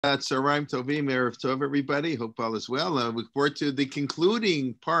Tzaraim Tovim, Erev Tov, everybody. Hope all is well. Look forward to the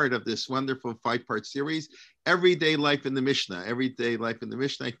concluding part of this wonderful 5-part series, Everyday Life in the Mishnah. Everyday Life in the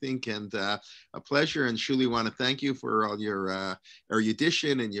Mishnah, I think, and a pleasure. And Shulie, want to thank you for all your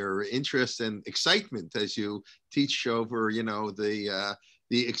erudition and your interest and excitement as you teach over, the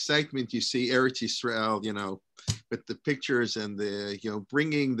excitement you see Eretz Yisrael, with the pictures and the,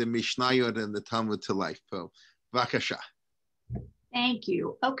 bringing the Mishnayot and the Talmud to life. So, Vakasha. Thank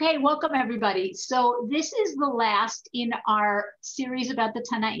you. Okay, welcome everybody. So this is the last in our series about the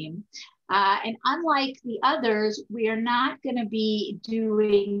Tanaim. And unlike the others, we are not going to be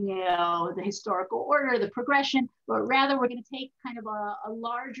doing the historical order, the progression, but rather we're going to take kind of a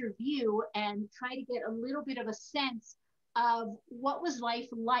larger view and try to get a little bit of a sense of what was life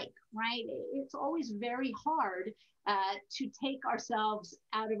like, right? It's always very hard to take ourselves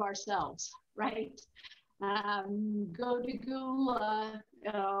out of ourselves, right? Go to Gula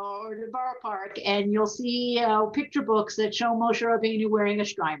or to Bar Park and you'll see picture books that show Moshe Rabbeinu wearing a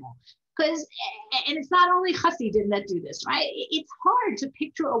shtreimel. And it's not only Hasidim that do this, right? It's hard to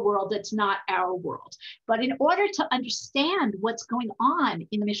picture a world that's not our world. But in order to understand what's going on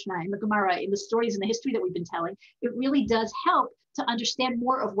in the Mishnah, in the Gemara, in the stories and the history that we've been telling, it really does help to understand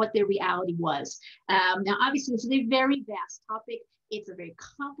more of what their reality was. Now, obviously, this is a very vast topic. It's a very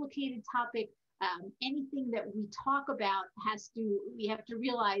complicated topic. Anything that we talk about we have to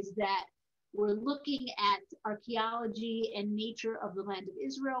realize that we're looking at archaeology and nature of the land of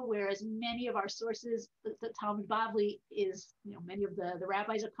Israel, whereas many of our sources, the Talmud Bavli is, many of the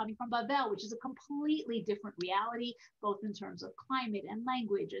rabbis are coming from Babel, which is a completely different reality, both in terms of climate and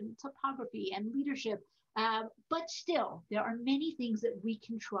language and topography and leadership. But still, there are many things that we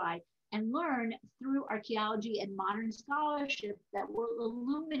can try and learn through archaeology and modern scholarship that will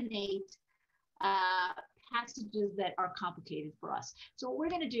illuminate passages that are complicated for us. So what we're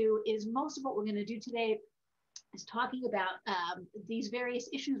going to do is most of what we're going to do today is talking about these various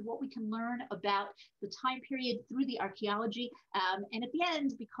issues, what we can learn about the time period through the archaeology. And at the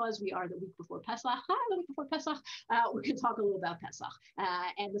end, because we are the week before Pesach, we're going to talk a little about Pesach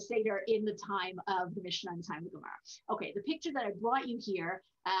and the Seder in the time of the Mishnah and the time of the Gemara. Okay, the picture that I brought you here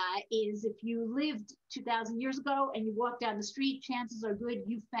is if you lived 2,000 years ago and you walked down the street, chances are good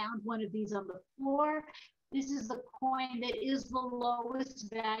you found one of these on the floor. This is the coin that is the lowest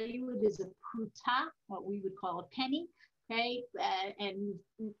value. It is a pruta, what we would call a penny, okay? And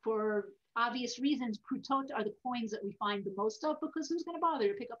for obvious reasons, prutot are the coins that we find the most of because who's going to bother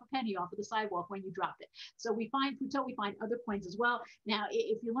to pick up a penny off of the sidewalk when you drop it? So we find prutot, we find other coins as well. Now,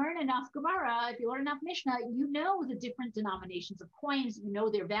 if you learn enough Gemara, if you learn enough Mishnah, you know the different denominations of coins, you know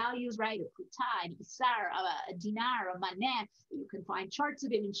their values, right? A pruta, an isar, a dinar, a maneh. You can find charts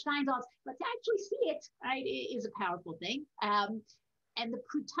of it in Steindals, but to actually see it, right, is a powerful thing. And the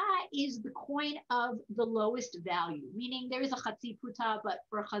pruta is the coin of the lowest value, meaning there is a chatzi pruta, but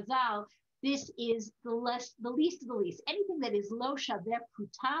for Chazal, this is the least of the least. Anything that is lo shaveh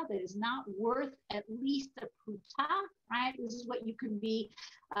pruta, that is not worth at least a pruta, right? This is what you can be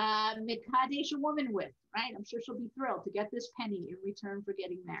mekadesh a woman with, right? I'm sure she'll be thrilled to get this penny in return for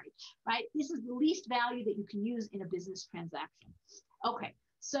getting married, right? This is the least value that you can use in a business transaction. Okay,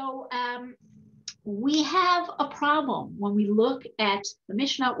 so we have a problem when we look at the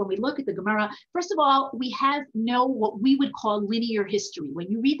Mishnah, when we look at the Gemara. First of all, we have what we would call linear history. When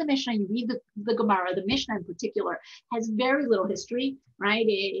you read the Mishnah, you read the Gemara, the Mishnah in particular has very little history, right?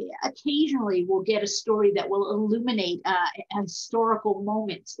 Occasionally we'll get a story that will illuminate historical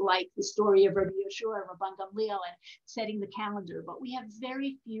moments like the story of Rabbi Yeshua and Rabban Gamliel and setting the calendar, but we have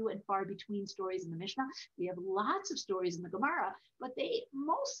very few and far between stories in the Mishnah. We have lots of stories in the Gemara, but they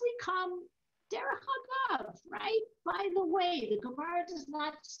mostly come derech hagav, right? By the way, the Gemara does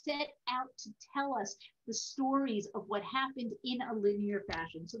not set out to tell us the stories of what happened in a linear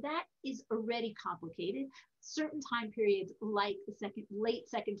fashion. So that is already complicated. Certain time periods like the late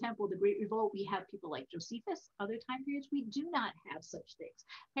Second Temple, the Great Revolt, we have people like Josephus. Other time periods, we do not have such things.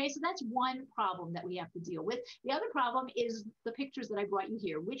 Okay, so that's one problem that we have to deal with. The other problem is the pictures that I brought you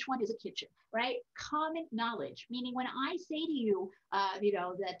here. Which one is a kitchen, right? Common knowledge, meaning when I say to you,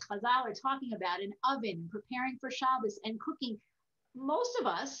 that Chazal are talking about an oven, preparing for Shabbos and cooking, most of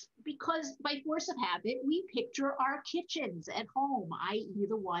us, because by force of habit, we picture our kitchens at home, i.e.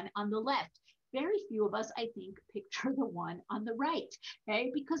 the one on the left. Very few of us, I think, picture the one on the right,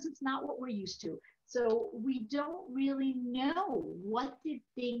 okay? Because it's not what we're used to. So we don't really know what did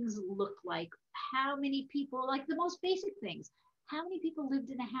things look like, how many people, like the most basic things. How many people lived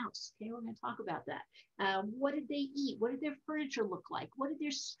in a house? Okay, we're going to talk about that. What did they eat? What did their furniture look like? What did their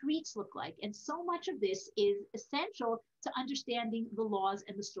streets look like? And so much of this is essential to understanding the laws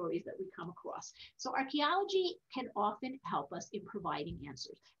and the stories that we come across. So archaeology can often help us in providing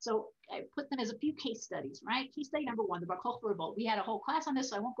answers. So I put them as a few case studies, right? Case study number one, the Bar Kokhba revolt. We had a whole class on this,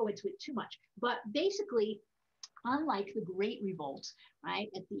 so I won't go into it too much. But basically, unlike the Great Revolt, right,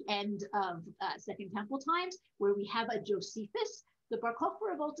 at the end of Second Temple times, where we have a Josephus, the Bar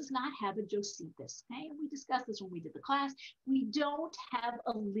Kokhba revolt does not have a Josephus. Okay, and we discussed this when we did the class. We don't have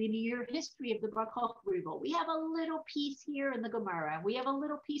a linear history of the Bar Kokhba revolt. We have a little piece here in the Gemara. We have a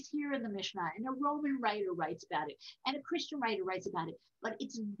little piece here in the Mishnah, and a Roman writer writes about it, and a Christian writer writes about it. But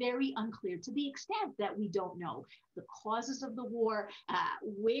it's very unclear to the extent that we don't know the causes of the war,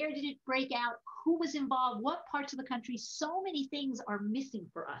 where did it break out, who was involved, what parts of the country. So many things are missing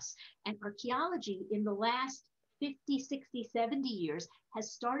for us. And archaeology in the last 50, 60, 70 years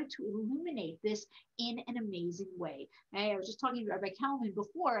has started to illuminate this in an amazing way. I was just talking to Rabbi Kalman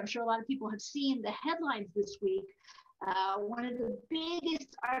before. I'm sure a lot of people have seen the headlines this week. One of the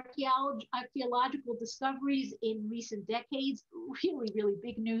biggest archaeological discoveries in recent decades, really, really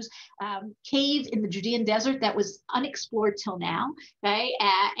big news, cave in the Judean desert that was unexplored till now, okay?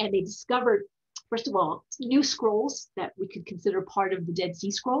 And they discovered, first of all, new scrolls that we could consider part of the Dead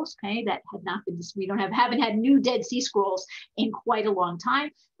Sea Scrolls, okay? That had not been, we haven't had new Dead Sea Scrolls in quite a long time,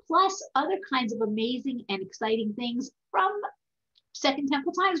 plus other kinds of amazing and exciting things from Second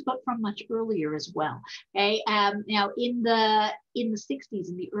Temple times, but from much earlier as well. Okay. Now in the 60s,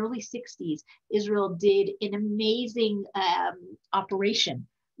 in the early 60s, Israel did an amazing operation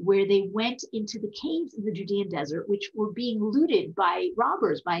where they went into the caves in the Judean desert, which were being looted by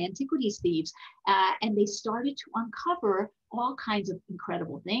robbers, by antiquities thieves, and they started to uncover all kinds of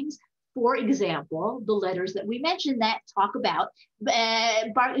incredible things. For example, the letters that we mentioned that talk about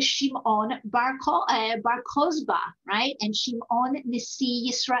Shimon Bar Kozba, right? And Shimon Nisi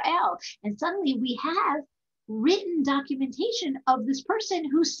Yisrael. And suddenly we have written documentation of this person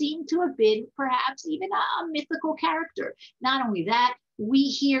who seemed to have been perhaps even a mythical character. Not only that, we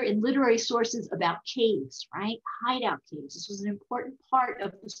hear in literary sources about caves, right? Hideout caves. This was an important part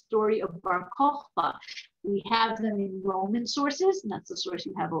of the story of Bar Kokhba. We have them in Roman sources, and that's the source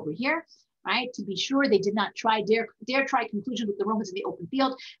you have over here, right? To be sure, they did not dare try conclusions with the Romans in the open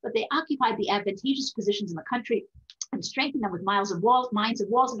field, but they occupied the advantageous positions in the country and strengthened them with mines of walls,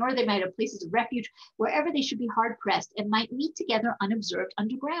 in order they might have places of refuge wherever they should be hard pressed and might meet together unobserved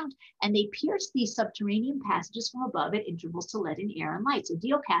underground. And they pierced these subterranean passages from above at intervals to let in air and light. So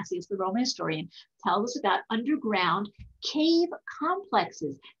Dio Cassius, the Roman historian, tells us about underground cave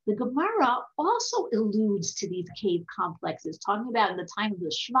complexes. The Gemara also alludes to these cave complexes, talking about in the time of the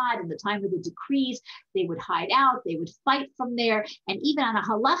Shvat, in the time of the decrees, they would hide out, they would fight from there, and even on a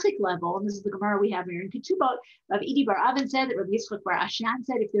halachic level, and this is the Gemara we have here in Ketubot, Rav Idi Bar Avin said, that Rav Yitzchak Bar Ashan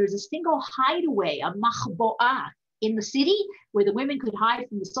said, if there's a single hideaway, a machboah, in the city where the women could hide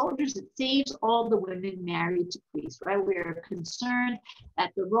from the soldiers, it saves all the women married to priests, right? We're concerned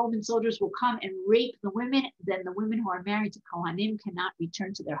that the Roman soldiers will come and rape the women, then the women who are married to Kohanim cannot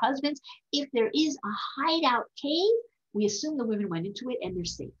return to their husbands. If there is a hideout cave, we assume the women went into it and they're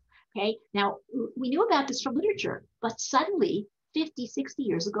safe, okay? Now, we knew about this from literature, but suddenly 50, 60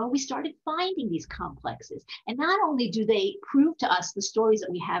 years ago, we started finding these complexes. And not only do they prove to us the stories that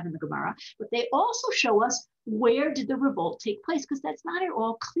we have in the Gemara, but they also show us where did the revolt take place, because that's not at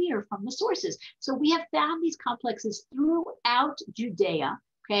all clear from the sources. So we have found these complexes throughout Judea,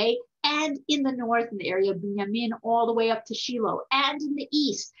 okay, and in the north, in the area of Binyamin, all the way up to Shiloh, and in the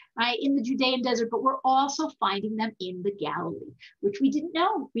east, right, in the Judean desert, but we're also finding them in the Galilee, which we didn't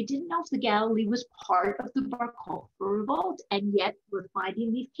know. We didn't know if the Galilee was part of the Bar Kokhba revolt, and yet we're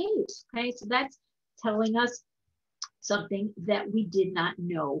finding these caves, okay? So that's telling us something that we did not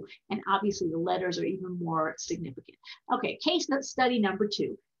know. And obviously the letters are even more significant. Okay, case study number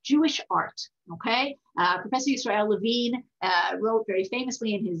 2, Jewish art, okay? Professor Yisrael Levine wrote very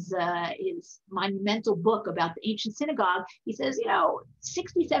famously in his monumental book about the ancient synagogue. He says,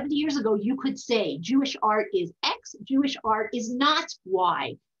 60, 70 years ago, you could say Jewish art is X, Jewish art is not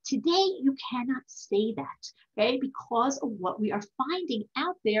Y. Today, you cannot say that, okay, because of what we are finding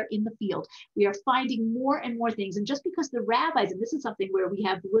out there in the field. We are finding more and more things. And just because the rabbis, and this is something where we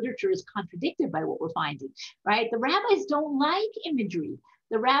have literature is contradicted by what we're finding, right? The rabbis don't like imagery.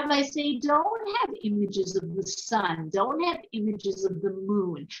 The rabbis say, don't have images of the sun, don't have images of the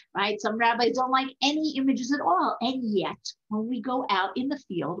moon, right? Some rabbis don't like any images at all. And yet when we go out in the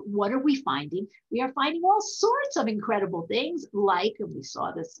field, what are we finding? We are finding all sorts of incredible things, like, and we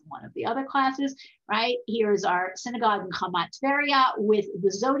saw this in one of the other classes, right? Here's our synagogue in Chamat Tveria with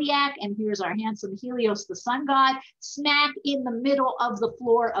the zodiac, and here's our handsome Helios, the sun god, smack in the middle of the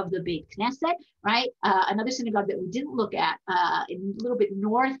floor of the Beit Knesset, right? Another synagogue that we didn't look at, a little bit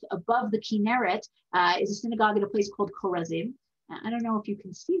north above the Kinneret, is a synagogue in a place called Chorazim. I don't know if you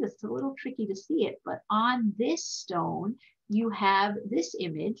can see this, it's a little tricky to see it, but on this stone, you have this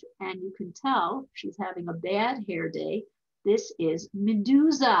image, and you can tell she's having a bad hair day. This is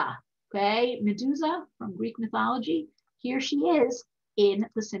Medusa, okay? Medusa from Greek mythology. Here she is in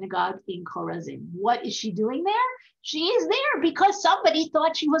the synagogue in Chorazim. What is she doing there? She is there because somebody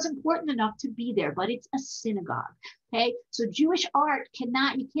thought she was important enough to be there, but it's a synagogue, okay? So Jewish art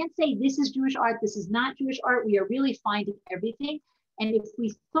cannot, you can't say this is Jewish art, this is not Jewish art. We are really finding everything. And if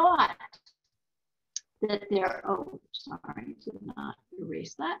we thought that there, oh, sorry, to not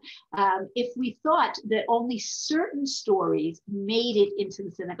erase that. If we thought that only certain stories made it into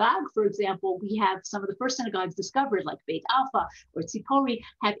the synagogue, for example, we have some of the first synagogues discovered, like Beit Alpha or Tzipori,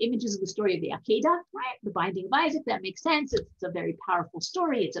 have images of the story of the Akedah, right? The binding of Isaac, that makes sense. It's a very powerful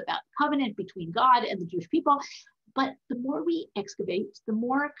story. It's about covenant between God and the Jewish people. But the more we excavate, the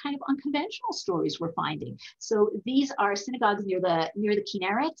more kind of unconventional stories we're finding. So these are synagogues near the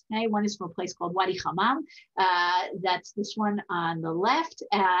Kinneret. Okay? One is from a place called Wadi Hammam. That's this one on the left.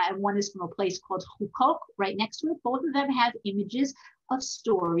 And one is from a place called Hukok, right next to it. Both of them have images of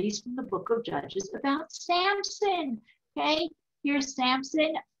stories from the book of Judges about Samson. Okay, here's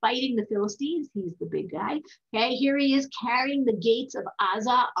Samson fighting the Philistines. He's the big guy. Okay, here he is carrying the gates of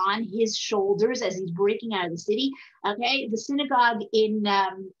Gaza on his shoulders as he's breaking out of the city. Okay, the synagogue in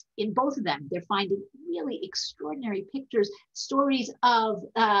both of them, they're finding really extraordinary pictures, stories of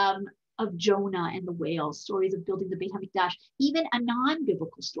Jonah and the whales, stories of building the Beit HaMikdash, even a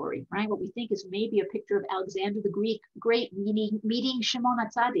non-biblical story, right? What we think is maybe a picture of Alexander the Great meeting Shimon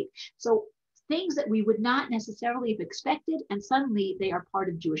HaTzadik. So things that we would not necessarily have expected, and suddenly they are part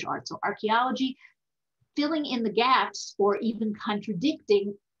of Jewish art. So archaeology filling in the gaps or even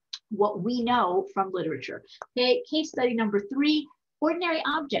contradicting what we know from literature. Okay, case study number 3, ordinary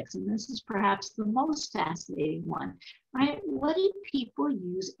objects, and this is perhaps the most fascinating one, right? What did people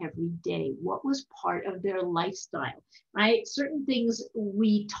use every day? What was part of their lifestyle, right? Certain things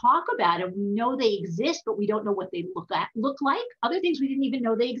we talk about and we know they exist, but we don't know what they look like. Other things we didn't even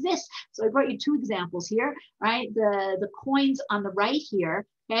know they exist. So I brought you 2 examples here, right? The coins on the right here,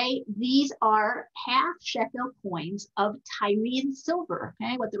 okay? These are half shekel coins of Tyrian silver,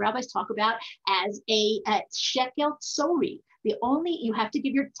 okay? What the rabbis talk about as a shekel tsori. You have to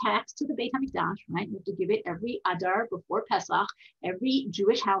give your tax to the Beit HaMikdash, right? You have to give it every Adar before Pesach. Every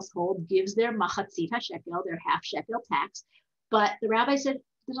Jewish household gives their machatzit shekel, their half shekel tax. But the rabbi said,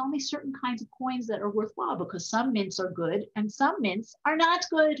 there's only certain kinds of coins that are worthwhile because some mints are good and some mints are not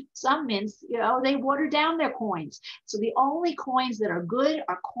good. Some mints, they water down their coins. So the only coins that are good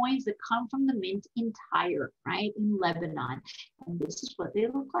are coins that come from the mint in Tyre, right, in Lebanon. And this is what they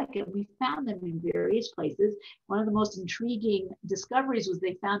look like. And we found them in various places. One of the most intriguing discoveries was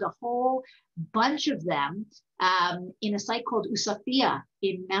they found a whole bunch of them in a site called Usafia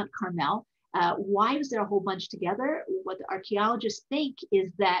in Mount Carmel. Why was there a whole bunch together? What the archaeologists think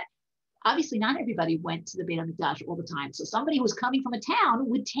is that obviously not everybody went to the Beit HaMikdash all the time. So somebody who was coming from a town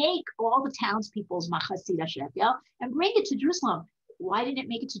would take all the townspeople's machatzit shekel and bring it to Jerusalem. Why didn't it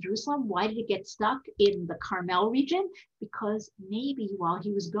make it to Jerusalem? Why did it get stuck in the Carmel region? Because maybe while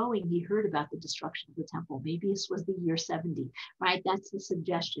he was going, he heard about the destruction of the temple. Maybe this was the year 70, right? That's the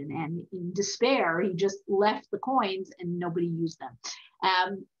suggestion. And in despair, he just left the coins and nobody used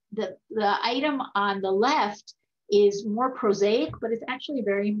them. The item on the left is more prosaic, but it's actually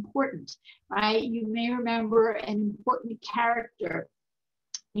very important, right? You may remember an important character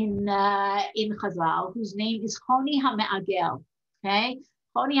in Chazal whose name is Choni HaMe'agel, okay?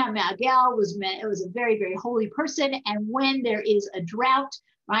 Choni HaMe'agel was a very, very holy person, and when there is a drought,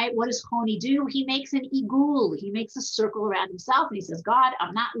 right, what does Choni do? He makes an igul. He makes a circle around himself, and he says, God,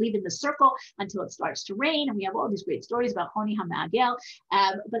 I'm not leaving the circle until it starts to rain. And we have all these great stories about Choni HaMe'agel.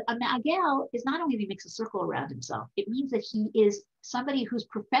 But a Me'agel is not only that he makes a circle around himself, it means that he is somebody whose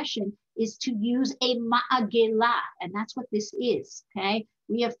profession is to use a Ma'agela, and that's what this is, okay?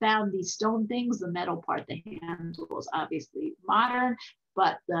 We have found these stone things, the metal part, the handle is obviously modern,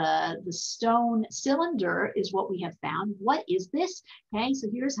 but the stone cylinder is what we have found. What is this? Okay, so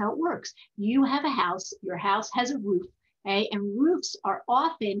here's how it works. You have a house, your house has a roof, Okay? And roofs are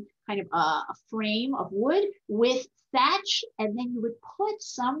often kind of a frame of wood with thatch, and then you would put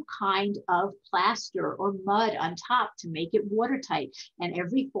some kind of plaster or mud on top to make it watertight. And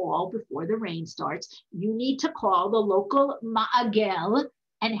every fall before the rain starts, you need to call the local ma'agel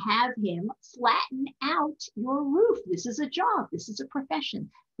and have him flatten out your roof. This is a job. This is a profession.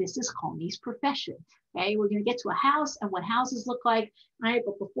 This is Choni's profession. Okay, we're going to get to a house and what houses look like. All right,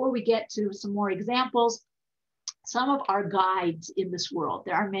 but before we get to some more examples, some of our guides in this world,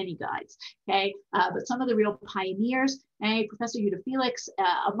 there are many guides, okay, but some of the real pioneers, okay, Professor Yuda Felix,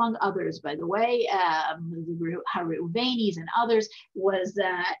 among others, by the way, Haruvani's and others, was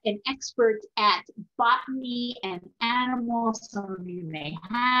an expert at botany and animals. Some of you may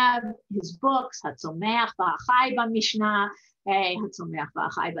have his books, Hatzomeach V'Achai B'Mishnah, Hatzomeach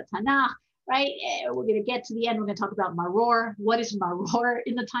V'Achai B'Tanach. Right, we're going to get to the end. We're going to talk about maror. What is maror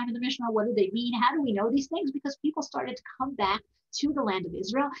in the time of the Mishnah? What do they mean? How do we know these things? Because people started to come back to the land of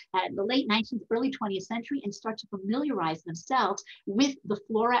Israel in the late 19th, early 20th century and start to familiarize themselves with the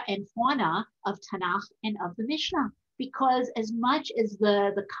flora and fauna of Tanakh and of the Mishnah. Because as much as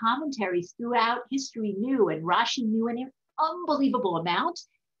the commentaries throughout history knew, and Rashi knew an unbelievable amount,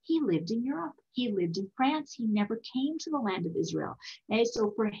 he lived in Europe. He lived in France. He never came to the land of Israel. Okay,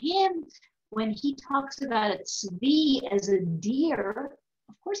 so for him, when he talks about it, tzvi as a deer,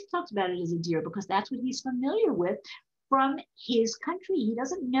 of course he talks about it as a deer because that's what he's familiar with from his country. He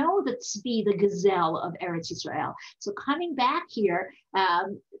doesn't know the tzvi, the gazelle of Eretz Yisrael. So coming back here,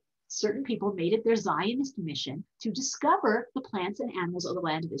 certain people made it their Zionist mission to discover the plants and animals of the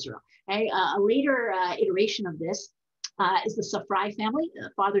land of Israel. Okay? A later iteration of this is the Safrai family,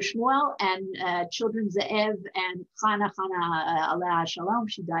 Father Shmuel and children Ze'ev and Chana Aliyah Shalom.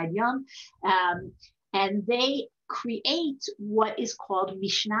 She died young. And they create what is called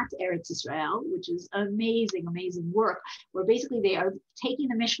Mishnat Eretz Israel, which is amazing, amazing work, where basically they are taking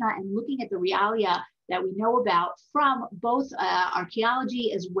the Mishnah and looking at the realia that we know about from both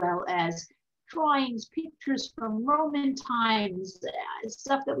archaeology as well as drawings, pictures from Roman times,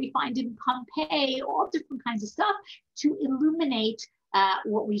 stuff that we find in Pompeii, all different kinds of stuff to illuminate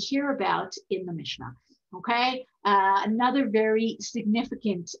what we hear about in the Mishnah. Okay, another very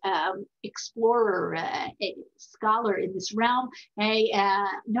significant explorer, scholar in this realm,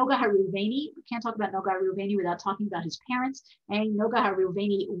 Noga Haruvani. We can't talk about Noga Haruvani without talking about his parents. Noga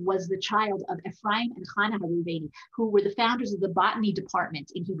Haruvani was the child of Ephraim and Chana Haruvani, who were the founders of the botany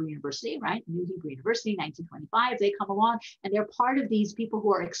department in Hebrew University, right? New Hebrew University, 1925. They come along and they're part of these people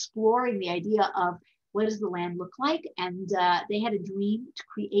who are exploring the idea of what does the land look like? And they had a dream to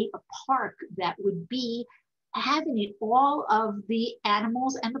create a park that would be having in all of the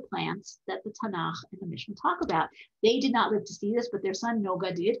animals and the plants that the Tanakh and the Mishnah talk about. They did not live to see this, but their son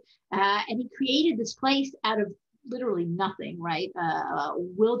Noga did. And he created this place out of literally nothing, right? A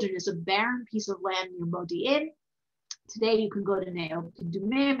wilderness, a barren piece of land near Modi'in. Today you can go to Neo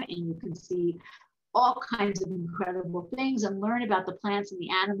Kedumim and you can see all kinds of incredible things and learn about the plants and the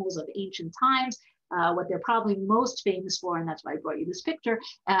animals of ancient times. What they're probably most famous for, and that's why I brought you this picture,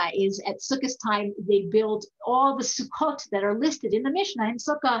 is at Sukkot's time, they build all the sukkot that are listed in the Mishnah in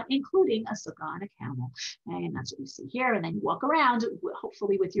Sukkah, including a sukkah on a camel. And that's what you see here. And then you walk around,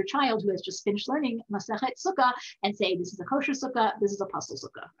 hopefully with your child who has just finished learning Masechet Sukkah, and say, this is a kosher sukkah, this is a pasul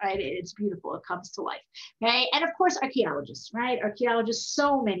sukkah, right? It's beautiful, it comes to life. Okay, and of course, archaeologists, right? Archaeologists,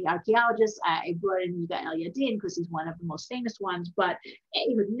 so many archaeologists. I brought in Yuda El-Yadin because he's one of the most famous ones, but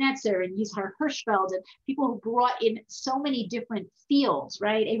Ehud Netzer and Yizhar Hirschfeld, and people who brought in so many different fields,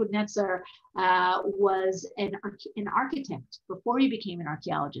 right? Ehud Netzer was an architect before he became an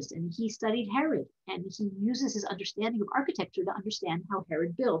archaeologist, and he studied Herod, and he uses his understanding of architecture to understand how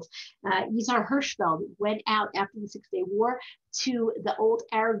Herod built. Yizhar Hirschfeld went out after the Six-Day War to the old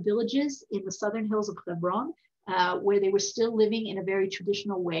Arab villages in the southern hills of Hebron, where they were still living in a very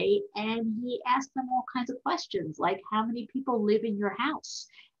traditional way. And he asked them all kinds of questions, like how many people live in your house?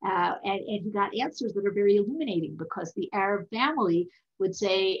 And he got answers that are very illuminating, because the Arab family would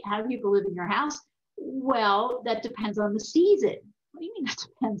say, how many people live in your house? Well, that depends on the season. What do you mean that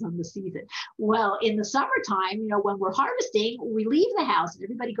depends on the season? Well, in the summertime, you know, when we're harvesting, we leave the house and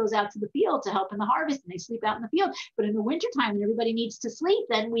everybody goes out to the field to help in the harvest, and they sleep out in the field. But in the wintertime, when everybody needs to sleep,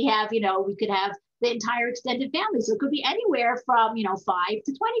 then we have, you know, we could have the entire extended family. So it could be anywhere from, you know, 5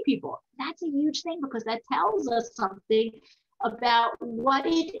 to 20 people. That's a huge thing, because that tells us something about what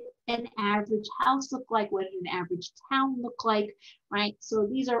did an average house look like, what did an average town look like, right? So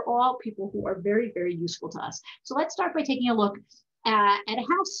these are all people who are very, very useful to us. So let's start by taking a look at a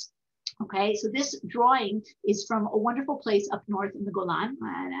house. Okay, so this drawing is from a wonderful place up north in the Golan,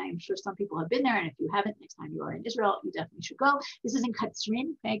 and I'm sure some people have been there, and if you haven't, next time you are in Israel, you definitely should go. This is in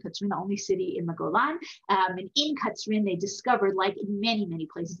Katzrin, okay, Katzrin, the only city in the Golan, and in Katzrin, they discovered, like in many, many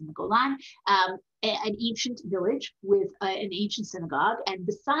places in the Golan, an ancient village with an ancient synagogue, and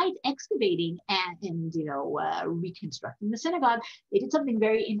besides excavating and reconstructing the synagogue, they did something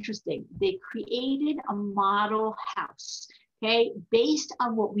very interesting. They created a model house. Okay, based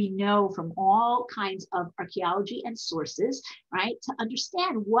on what we know from all kinds of archaeology and sources, right, to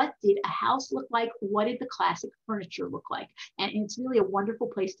understand what did a house look like, what did the classic furniture look like. And it's really a wonderful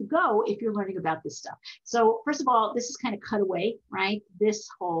place to go if you're learning about this stuff. So first of all, this is kind of cut away, right? This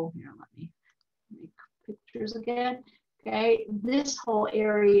whole, here, let me make pictures again. Okay, this whole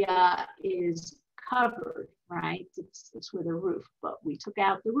area is covered, right? It's with a roof, but we took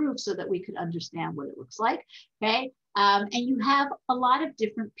out the roof so that we could understand what it looks like, okay? And you have a lot of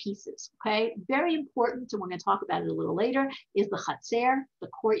different pieces, okay? Very important, and we're gonna talk about it a little later, is the chatzer, the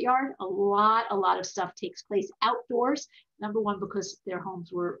courtyard. A lot of stuff takes place outdoors. Number one, because their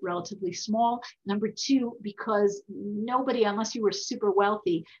homes were relatively small. Number two, because nobody, unless you were super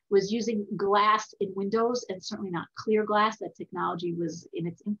wealthy, was using glass in windows, and certainly not clear glass. That technology was in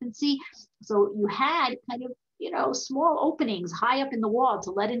its infancy. So you had kind of, small openings high up in the wall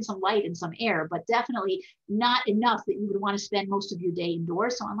to let in some light and some air, but definitely not enough that you would want to spend most of your day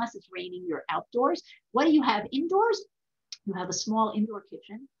indoors. So unless it's raining, you're outdoors. What do you have indoors? You have a small indoor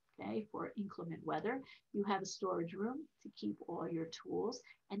kitchen, okay, for inclement weather. You have a storage room to keep all your tools.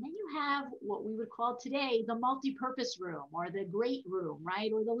 And then you have what we would call today the multi-purpose room, or the great room,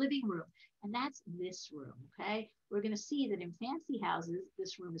 right? Or the living room. And that's this room, okay? We're going to see that in fancy houses,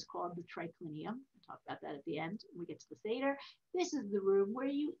 this room is called the triclinium. We'll talk about that at the end when we get to the Seder. This is the room where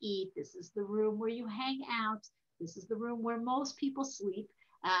you eat. This is the room where you hang out. This is the room where most people sleep.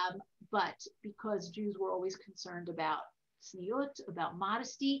 But because Jews were always concerned about tzniut, about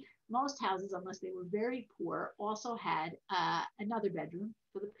modesty, most houses, unless they were very poor, also had another bedroom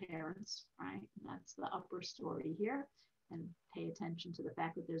for the parents, right? And that's the upper story here. And pay attention to the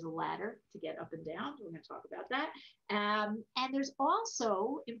fact that there's a ladder to get up and down. We're going to talk about that. And there's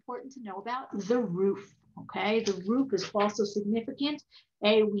also important to know about the roof, okay? The roof is also significant.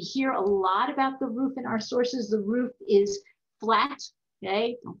 We hear a lot about the roof in our sources. The roof is flat.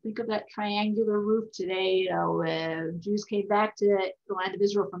 Okay, don't think of that triangular roof today. Jews came back to the land of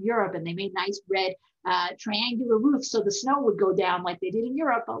Israel from Europe, and they made nice red triangular roofs so the snow would go down like they did in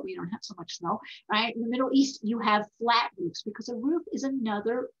Europe, but we don't have so much snow, right? In the Middle East, you have flat roofs because a roof is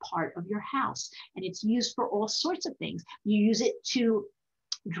another part of your house, and it's used for all sorts of things. You use it to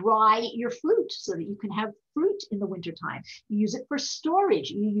dry your fruit so that you can have fruit in the wintertime. You use it for storage.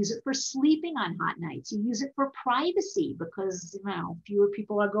 You use it for sleeping on hot nights. You use it for privacy because fewer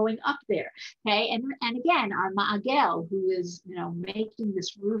people are going up there. Okay, and again, our ma'agel, who is making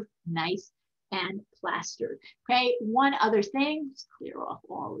this roof nice and plastered. Okay, one other thing, let's clear off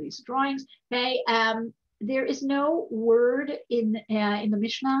all these drawings. Okay, there is no word in the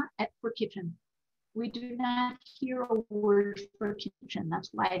Mishnah for kitchen. We do not hear a word for kitchen. That's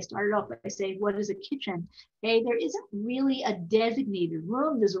why I started off by saying, what is a kitchen? Okay, there isn't really a designated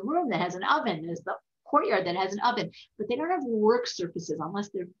room. There's a room that has an oven. There's the courtyard that has an oven, but they don't have work surfaces unless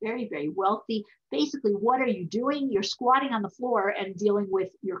they're very, very wealthy. Basically, what are you doing? You're squatting on the floor and dealing with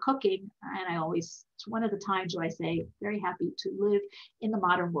your cooking. And it's one of the times where I say, very happy to live in the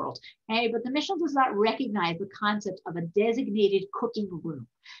modern world. Okay, but the Mishnah does not recognize the concept of a designated cooking room.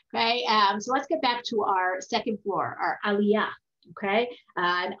 Okay, so let's get back to our second floor, our Aliyah. Okay,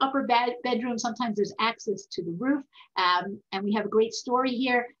 an upper bedroom, sometimes there's access to the roof. And we have a great story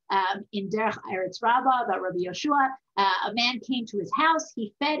here in Derech Eretz Rabbah about Rabbi Yoshua. A man came to his house,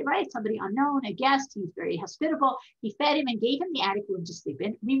 he fed, right, somebody unknown, a guest, he's very hospitable. He fed him and gave him the attic room to sleep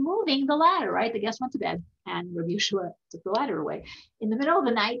in, removing the ladder, right? The guest went to bed and Rabbi Yoshua took the ladder away. In the middle of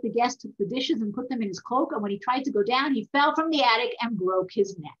the night, the guest took the dishes and put them in his cloak. And when he tried to go down, he fell from the attic and broke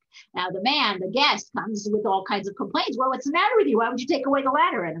his neck. Now the guest comes with all kinds of complaints. Well, what's the matter with you? Why would you take away the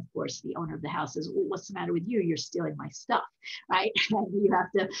ladder? And of course, the owner of the house says, well, what's the matter with you? You're stealing my stuff, right? And you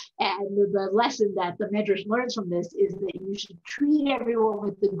have to, and the lesson that the Medrash learns from this is that you should treat everyone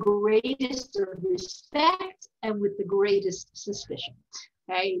with the greatest of respect and with the greatest suspicion.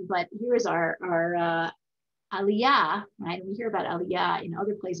 Okay, but here's our Aliyah, right? And we hear about Aliyah in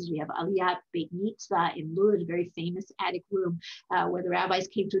other places. We have Aliyah Beit Nitzah in Lud, a very famous attic room where the rabbis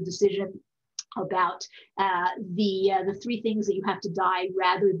came to a decision about the three things that you have to die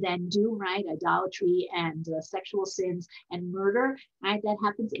rather than do, right? Idolatry and sexual sins and murder, right? That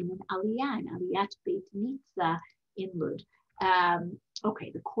happens in an Aliyah, in Aliyat Beit Nitzah in Lud.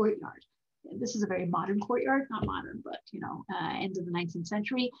 Okay, the courtyard. This is a very modern courtyard, not modern, but end of the 19th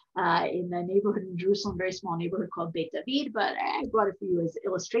century, in a neighborhood in Jerusalem, very small neighborhood called Beit David. But I brought it for you as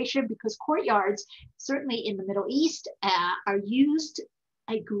illustration because courtyards, certainly in the Middle East, are used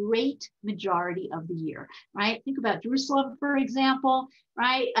a great majority of the year, right? Think about Jerusalem, for example,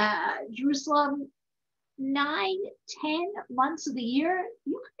 right? Jerusalem, 9, 10 months of the year,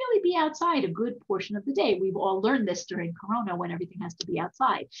 you can really be outside a good portion of the day. We've all learned this during Corona when everything has to be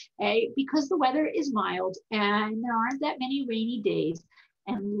outside, because the weather is mild and there aren't that many rainy days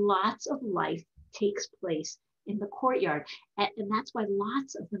and lots of life takes place in the courtyard. And that's why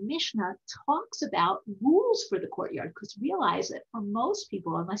lots of the Mishnah talks about rules for the courtyard, because realize that for most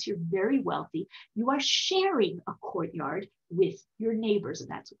people, unless you're very wealthy, you are sharing a courtyard with your neighbors.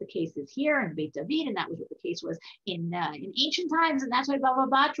 And that's what the case is here in Beit David, and that was what the case was in ancient times. And that's why Bava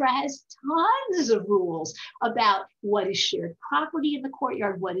Batra has tons of rules about what is shared property in the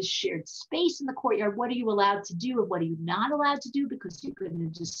courtyard, what is shared space in the courtyard, what are you allowed to do and what are you not allowed to do, because you're going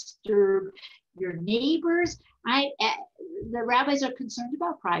to disturb your neighbors, right? The rabbis are concerned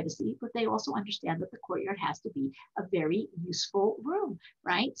about privacy, but they also understand that the courtyard has to be a very useful room,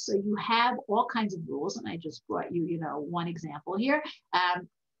 right? So you have all kinds of rules, and I just brought you, one example here.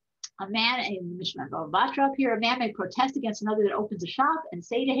 A man in the Mishnah of Batra up here, a man may protest against another that opens a shop and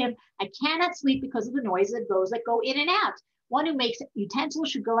say to him, I cannot sleep because of the noise of those that go in and out. One who makes utensils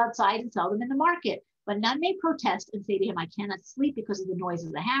should go outside and sell them in the market. But none may protest and say to him, I cannot sleep because of the noise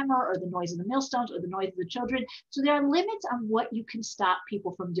of the hammer or the noise of the millstones or the noise of the children. So there are limits on what you can stop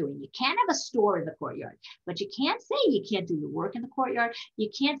people from doing. You can't have a store in the courtyard, but you can't say you can't do your work in the courtyard.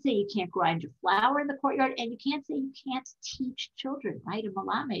 You can't say you can't grind your flour in the courtyard, and you can't say you can't teach children, right? A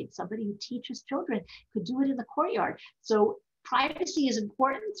malamed, somebody who teaches children, could do it in the courtyard. So privacy is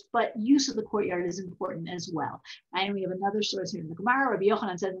important, but use of the courtyard is important as well. Right? And we have another source here in the Gemara. Rabbi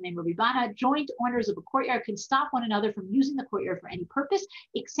Yochanan said in the name of Rabbi Bana, joint owners of a courtyard can stop one another from using the courtyard for any purpose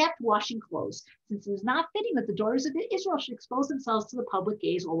except washing clothes, since it is not fitting that the daughters of Israel should expose themselves to the public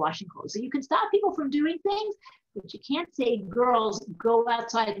gaze while washing clothes. So you can stop people from doing things, but you can't say, girls, go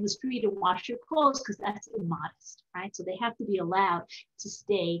outside in the street and wash your clothes, because that's immodest, right? So they have to be allowed to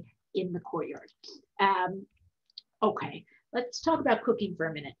stay in the courtyard. Okay. Let's talk about cooking for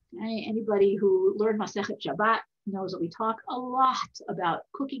a minute. Anybody who learned Masechet Shabbat knows that we talk a lot about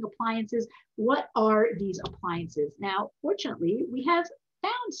cooking appliances. What are these appliances? Now, fortunately, we have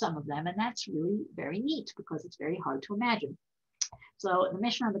found some of them, and that's really very neat because it's very hard to imagine. So the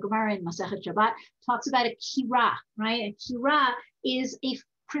Mishnah and the Gemara in Masechet Shabbat talks about a kira, right? A kira is a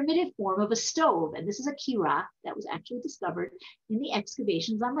primitive form of a stove. And this is a kira that was actually discovered in the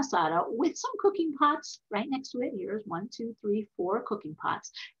excavations on Masada with some cooking pots right next to it. Here's 1, 2, 3, 4 cooking pots.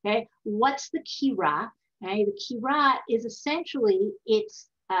 Okay, what's the kira? Okay, the kira is essentially it's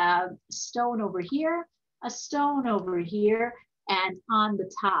a stone over here, a stone over here, and on the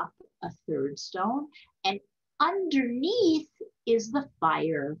top, a third stone. And underneath is the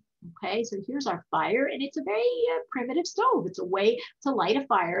fire. Okay, so here's our fire, and it's a very primitive stove. It's a way to light a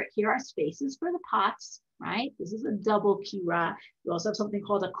fire. Here are spaces for the pots, right? This is a double kira. You also have something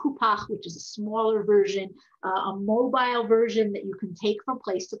called a kupach, which is a smaller version, a mobile version that you can take from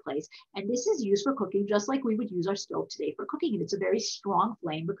place to place. And this is used for cooking just like we would use our stove today for cooking. And it's a very strong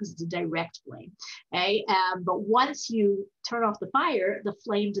flame because it's a direct flame. Okay, but once you turn off the fire, the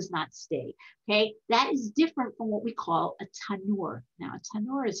flame does not stay. Okay, that is different from what we call a tanur. Now, a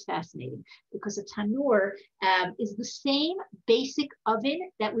tanur is fascinating because a tanur is the same basic oven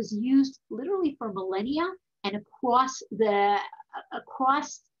that was used literally for millennia and across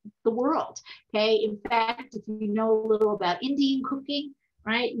the world. Okay, in fact, if you know a little about Indian cooking,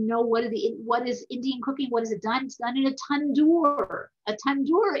 right? You know what is Indian cooking? What is it done? It's done in a tandoor. A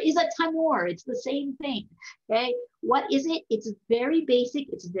tandoor is a tanur. It's the same thing. Okay, what is it? It's very basic.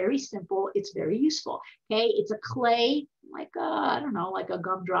 It's very simple. It's very useful. Okay, it's a clay, like I don't know, like a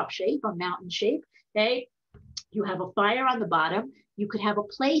gumdrop shape, a mountain shape. Okay, you have a fire on the bottom. You could have a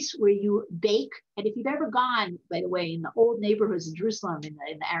place where you bake. And if you've ever gone, by the way, in the old neighborhoods in Jerusalem, in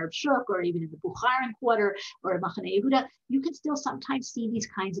the Arab Shuk, or even in the Bukharan quarter, or in Machane Yehuda, you can still sometimes see these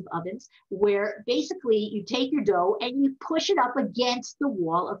kinds of ovens where basically you take your dough and you push it up against the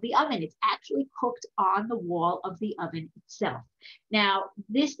wall of the oven. It's actually cooked on the wall of the oven itself. Now,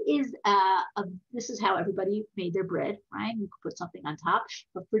 this is how everybody made their bread, right? You could put something on top.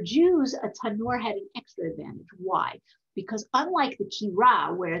 But for Jews, a tanur had an extra advantage. Why? Because unlike the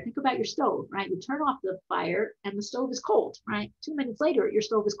kira, where think about your stove, right? You turn off the fire and the stove is cold, right? 2 minutes later, your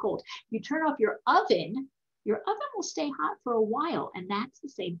stove is cold. You turn off your oven your oven will stay hot for a while. And that's the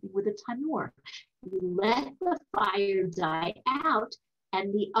same thing with a tanur. You let the fire die out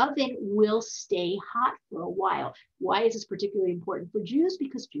and the oven will stay hot for a while. Why is this particularly important for Jews?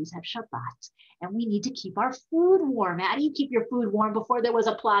 Because Jews have Shabbat and we need to keep our food warm. How do you keep your food warm? Before there was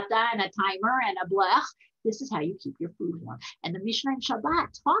a plata and a timer and a blech, this is how you keep your food warm. And the Mishnah in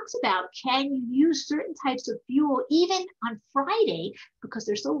Shabbat talks about, can you use certain types of fuel even on Friday because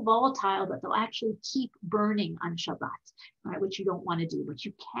they're so volatile that they'll actually keep burning on Shabbat, right? Which you don't want to do, but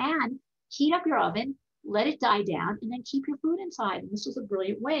you can heat up your oven, let it die down, and then keep your food inside. And this was a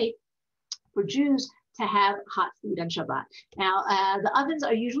brilliant way for Jews to have hot food on Shabbat. Now, the ovens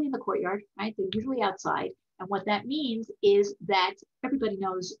are usually in the courtyard, right? They're usually outside. And what that means is that everybody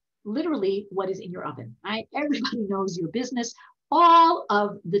knows literally what is in your oven, right? Everybody knows your business all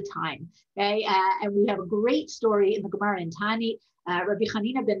of the time, okay? And we have a great story in the Gemara in Tani. Rabbi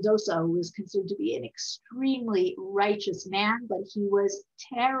Hanina ben Dosa, who was considered to be an extremely righteous man, but he was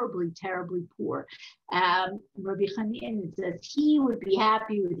terribly, terribly poor. Rabbi Hanina says he would be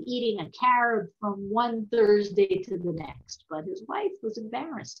happy with eating a carob from one Thursday to the next, but his wife was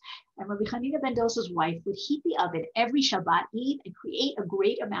embarrassed. And Rabbi Hanina ben Dosa's wife would heat the oven every Shabbat Eve and create a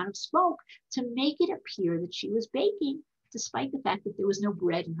great amount of smoke to make it appear that she was baking, despite the fact that there was no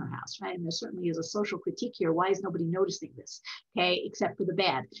bread in her house, right? And there certainly is a social critique here. Why is nobody noticing this, okay, except for the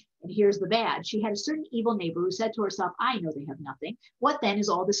bad? And here's the bad. She had a certain evil neighbor who said to herself, I know they have nothing. What then is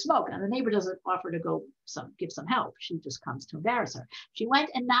all this smoke? And the neighbor doesn't offer to go give some help. She just comes to embarrass her. She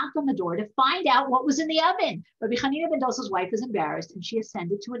went and knocked on the door to find out what was in the oven. Rabbi Hanina ben Dosa's wife was embarrassed and she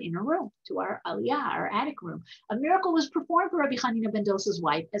ascended to an inner room, to our Aliyah, our attic room. A miracle was performed for Rabbi Hanina ben Dosa's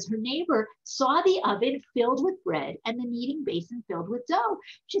wife as her neighbor saw the oven filled with bread and the kneading basin filled with dough.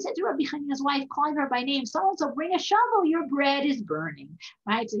 She said to Rabbi Hanina's wife, calling her by name, so-and-so, bring a shovel, your bread is burning,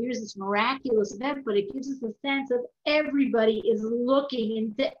 right? So here's this miraculous event, but it gives us a sense of everybody is looking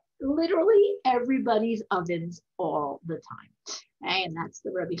into literally everybody's ovens all the time. Okay? And that's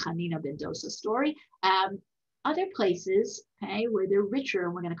the Rabbi Hanina ben Dosa story. Other places, okay, where they're richer,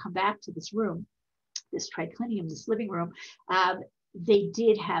 and we're going to come back to this room, this triclinium, this living room, they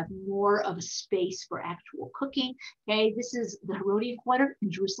did have more of a space for actual cooking. Okay, this is the Herodian quarter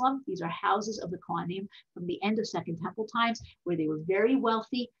in Jerusalem. These are houses of the Kohanim from the end of Second Temple times, where they were very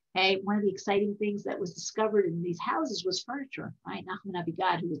wealthy. Okay, one of the exciting things that was discovered in these houses was furniture. Right, Nachman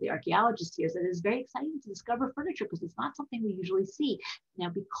Abigad, who was the archaeologist here, said it's very exciting to discover furniture because it's not something we usually see. Now,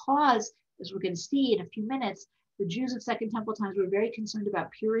 because, as we're going to see in a few minutes, the Jews of Second Temple times were very concerned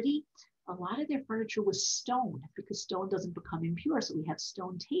about purity. A lot of their furniture was stone because stone doesn't become impure. So we have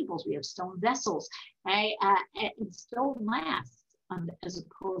stone tables, we have stone vessels, right? And stone lasts as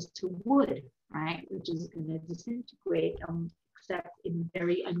opposed to wood, right? Which is going to disintegrate except in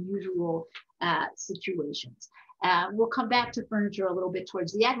very unusual situations. We'll come back to furniture a little bit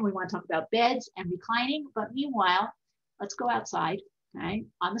towards the end. We want to talk about beds and reclining, but meanwhile, let's go outside, right,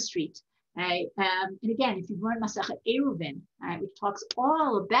 on the street. Right? And again, if you've learned Masachet Eruvin, right, which talks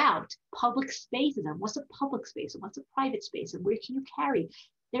all about public spaces and what's a public space and what's a private space and where can you carry,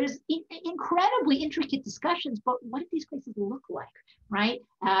 there's incredibly intricate discussions, but what do these places look like, right?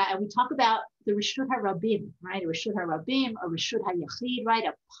 And we talk about the Reshut HaRabim, right? A Reshut HaRabim, a Reshut HaYachid, right?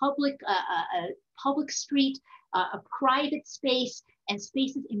 A public street, a private space, and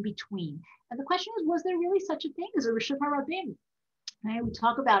spaces in between. And the question is, was there really such a thing as a Reshut HaRabim? Right? We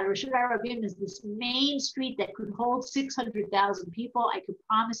talk about Reshut HaRabim as this main street that could hold 600,000 people. I could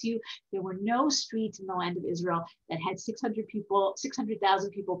promise you there were no streets in the land of Israel that had 600,000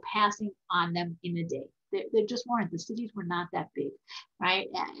 people passing on them in a day. There just weren't. The cities were not that big, right?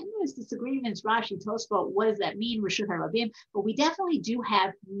 And there's disagreements. Rashi, Tosfot, what does that mean, Reshut HaRabim? But we definitely do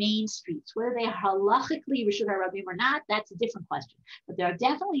have main streets. Whether they are halachically Reshut HaRabim or not, that's a different question. But there are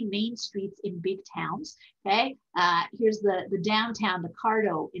definitely main streets in big towns, okay? Here's the downtown, the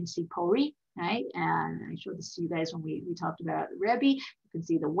Cardo in Sipori, right? And I showed this to you guys when we talked about Rebbe. You can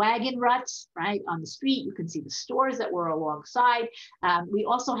see the wagon ruts, right, on the street. You can see the stores that were alongside. We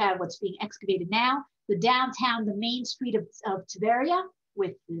also have what's being excavated now, the downtown, the main street of Tiberia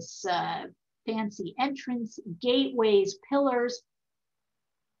with this fancy entrance, gateways, pillars,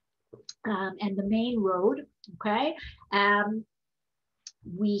 and the main road, okay?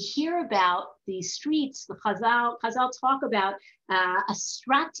 We hear about these streets, the Chazal talk about a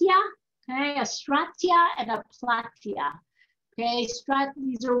stratia, okay? A stratia and a platia. Okay,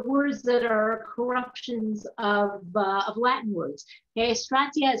 these are words that are corruptions of Latin words. Okay,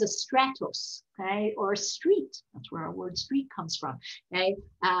 stratia is a stratos, okay, or a street. That's where our word street comes from. Okay,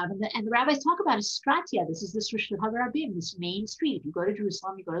 and the rabbis talk about a stratia. This is the Rishon HaRabim, this main street. If you go to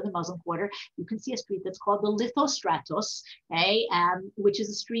Jerusalem, you go to the Muslim quarter, you can see a street that's called the Lithostratos, okay, which is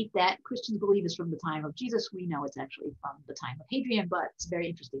a street that Christians believe is from the time of Jesus. We know it's actually from the time of Hadrian, but it's a very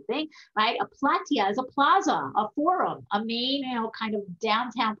interesting thing, right? A platia is a plaza, a forum, a main, kind of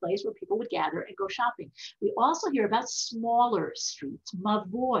downtown place where people would gather and go shopping. We also hear about smaller streets,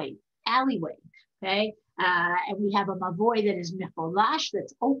 mavoy, alleyway, okay? And we have a mavoy that is mifolash,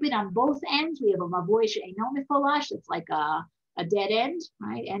 that's open on both ends. We have a mavoy she'eino mifolash, that's like a dead end,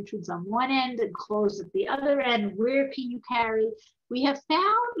 right? Entrance on one end and closed at the other end. Where can you carry? We have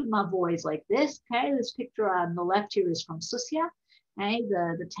found mavoys like this, okay? This picture on the left here is from Susia, okay?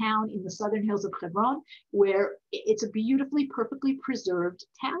 The town in the southern hills of Hebron, where it's a beautifully, perfectly preserved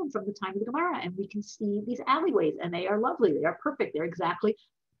town from the time of the Gemara. And we can see these alleyways, and they are lovely. They are perfect. They're exactly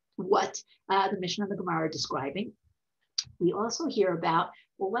what the Mishnah and the Gemara are describing. We also hear about,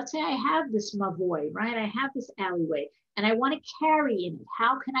 well, let's say I have this mavoy, right? I have this alleyway, and I want to carry in it.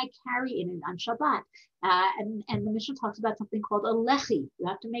 How can I carry in it on Shabbat? And the Mishnah talks about something called a lechi. You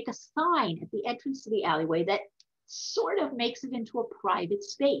have to make a sign at the entrance to the alleyway that sort of makes it into a private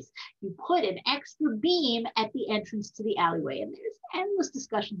space. You put an extra beam at the entrance to the alleyway. And there's endless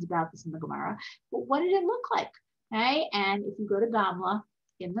discussions about this in the Gemara. But what did it look like? Okay? And if you go to Gamla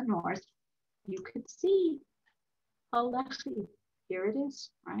in the north, you could see a lechi. Here it is,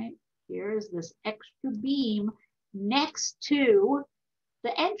 right? Here is this extra beam next to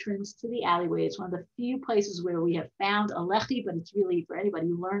the entrance to the alleyway. It's one of the few places where we have found a lechi, but it's really, for anybody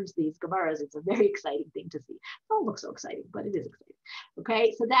who learns these Gemaras, it's a very exciting thing to see. It don't look so exciting, but it is exciting.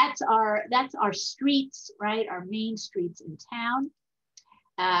 Okay, so that's our streets, right? Our main streets in town.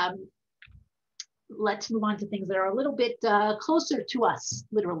 Let's move on to things that are a little bit closer to us,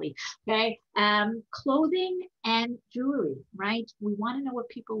 literally, okay? Clothing and jewelry, right? We want to know what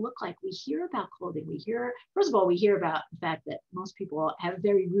people look like. We hear about clothing. First of all, we hear about the fact that most people have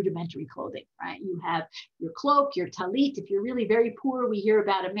very rudimentary clothing, right? You have your cloak, your talit. If you're really very poor, we hear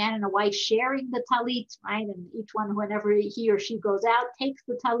about a man and a wife sharing the talit, right? And each one, whenever he or she goes out, takes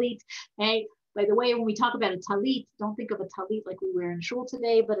the talit, okay? By the way, when we talk about a talit, don't think of a talit like we wear in shul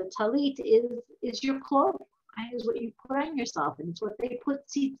today, but a talit is your clothing, right? Is what you put on yourself, and it's what they put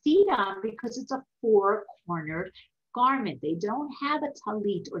tzitzit on because it's a four-cornered garment. They don't have a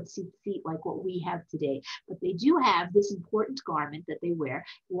talit or tzitzit like what we have today, but they do have this important garment that they wear.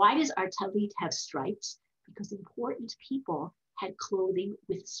 Why does our talit have stripes? Because important people had clothing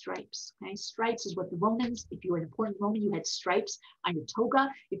with stripes. Okay? Stripes is what the Romans, if you were an important Roman, you had stripes on your toga.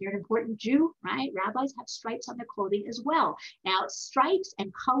 If you're an important Jew, right, rabbis have stripes on their clothing as well. Now, stripes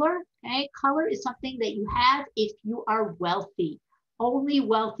and color, okay, color is something that you have if you are wealthy. Only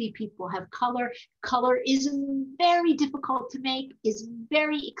wealthy people have color. Color is very difficult to make, is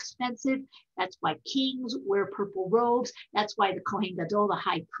very expensive. That's why kings wear purple robes. That's why the Kohen Gadol, the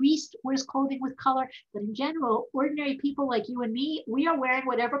high priest, wears clothing with color. But in general, ordinary people like you and me, we are wearing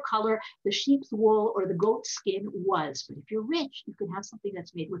whatever color the sheep's wool or the goat's skin was. But if you're rich, you can have something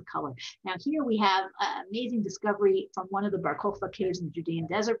that's made with color. Now here we have an amazing discovery from one of the Bar Kokhba caves in the Judean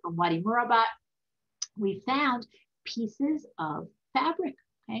desert from Wadi Murabat. We found pieces of fabric,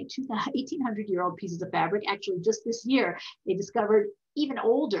 okay, 1,800-year-old pieces of fabric. Actually, just this year, they discovered even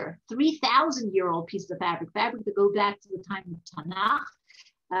older, 3,000-year-old pieces of fabric that go back to the time of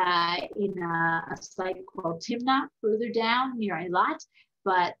Tanakh in a site called Timnah, further down near Eilat.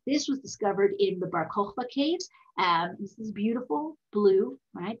 But this was discovered in the Bar Kokhba caves. This is beautiful blue,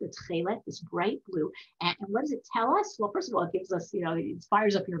 right? That's chelet, this bright blue. And what does it tell us? Well, first of all, it gives us, it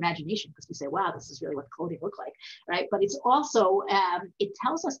fires up your imagination because you say, wow, this is really what clothing look like, right? But it's also, it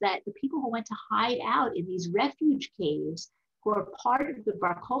tells us that the people who went to hide out in these refuge caves who are part of the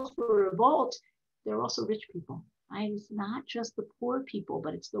Bar Kokhba revolt, they're also rich people. Right? It's not just the poor people,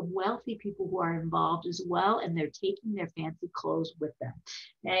 but it's the wealthy people who are involved as well, and they're taking their fancy clothes with them.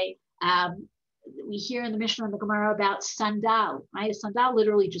 Okay? We hear in the Mishnah and the Gemara about sandal, right? A sandal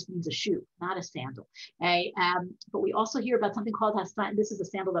literally just means a shoe, not a sandal. Okay? But we also hear about something called hasan. This is a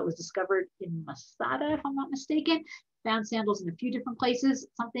sandal that was discovered in Masada, if I'm not mistaken. Found sandals in a few different places,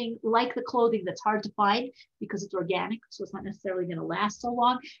 something like the clothing that's hard to find because it's organic, so it's not necessarily going to last so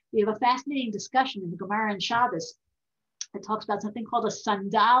long. We have a fascinating discussion in the Gemara and Shabbos that talks about something called a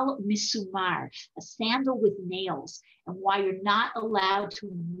sandal misumar, a sandal with nails, and why you're not allowed to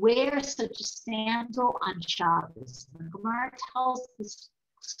wear such a sandal on Shabbos. The Gemara tells this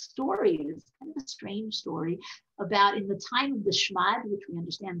story. It's kind of a strange story about in the time of the Shmad, which we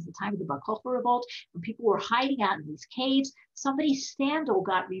understand is the time of the Bar Kokhba revolt, when people were hiding out in these caves, somebody's sandal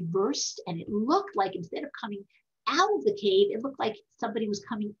got reversed, and it looked like instead of coming out of the cave, it looked like somebody was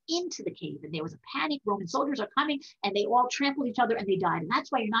coming into the cave, and there was a panic. Roman soldiers are coming, and they all trampled each other, and they died. And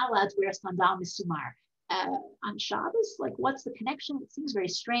that's why you're not allowed to wear a sandal misumar on Shabbos. Like, what's the connection? It seems very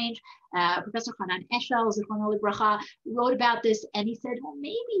strange. Professor Hanan Eshel, Zichrono Libracha, wrote about this, and he said, well,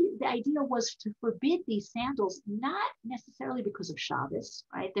 maybe the idea was to forbid these sandals, not necessarily because of Shabbos,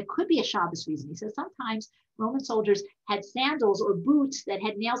 right? There could be a Shabbos reason. He says sometimes Roman soldiers had sandals or boots that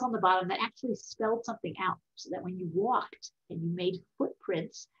had nails on the bottom that actually spelled something out, so that when you walked and you made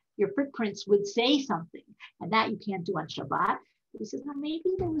footprints, your footprints would say something, and that you can't do on Shabbat. But he says, no, maybe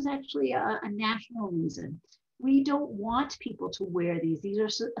there was actually a national reason. We don't want people to wear these. These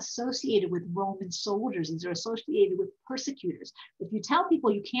are associated with Roman soldiers. These are associated with persecutors. If you tell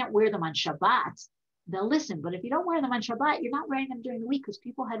people you can't wear them on Shabbat, they'll listen. But if you don't wear them on Shabbat, you're not wearing them during the week, because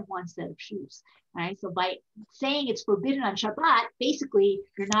people had one set of shoes, right? So by saying it's forbidden on Shabbat, basically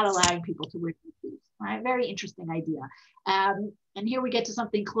you're not allowing people to wear shoes, right? Very interesting idea. And here we get to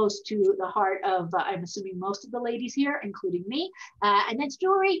something close to the heart of, I'm assuming, most of the ladies here, including me, and that's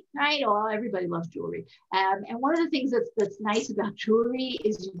jewelry, right? Oh, everybody loves jewelry. And one of the things that's nice about jewelry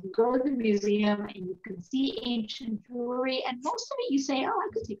is you can go to the museum and you can see ancient jewelry, and most of it you say, oh, I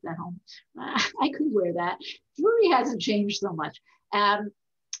could take that home. I could wear that. Jewelry hasn't changed so much.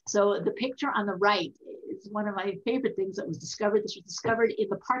 So the picture on the right is one of my favorite things that was discovered. This was discovered in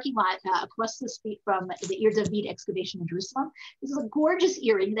the parking lot across the street from the Ir David excavation in Jerusalem. This is a gorgeous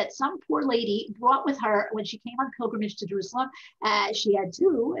earring that some poor lady brought with her when she came on pilgrimage to Jerusalem. She had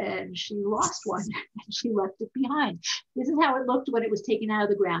two, and she lost one, and she left it behind. This is how it looked when it was taken out of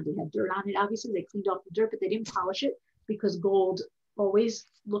the ground. It had dirt on it. Obviously, they cleaned off the dirt, but they didn't polish it, because gold always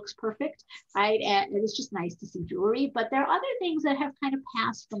looks perfect, right? And it's just nice to see jewelry. But there are other things that have kind of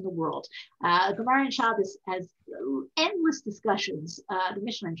passed from the world. Gemara and Shabbos has endless discussions, the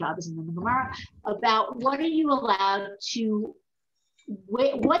Mishnah and Shabbos and then the Gemara, about what are you allowed to,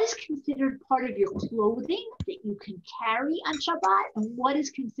 what is considered part of your clothing that you can carry on Shabbat, and what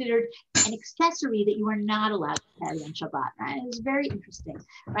is considered an accessory that you are not allowed to carry on Shabbat. Right? It's very interesting,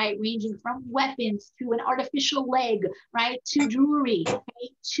 right? Ranging from weapons to an artificial leg, right, to jewelry, okay,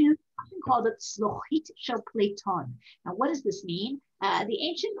 to something called a tzlochit shel pleiton. Now, what does this mean? The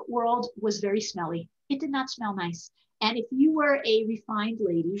ancient world was very smelly. It did not smell nice. And if you were a refined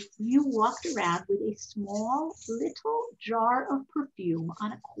lady, you walked around with a small little jar of perfume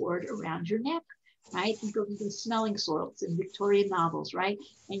on a cord around your neck, right? Think of the smelling salts in Victorian novels, right?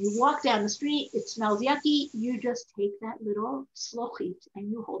 And you walk down the street, it smells yucky, you just take that little slochit and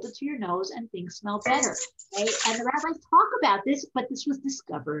you hold it to your nose and things smell better, right? And the rabbis talk about this, but this was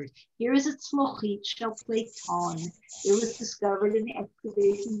discovered. Here is a slochit shel pleiton. It was discovered in the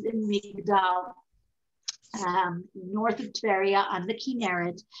excavations in Migdal, north of Tveria on the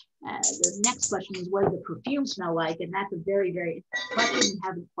Kinneret. The next question is, what does the perfume smell like? And that's a very, very question. We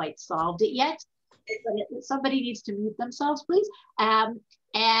haven't quite solved it yet. But somebody needs to mute themselves, please. But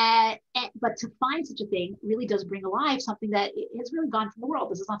to find such a thing really does bring alive something that has really gone from the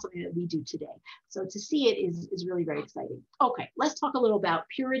world. This is not something that we do today. So to see it is really very exciting. Okay, let's talk a little about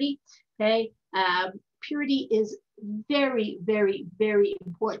purity. Okay, purity is very, very, very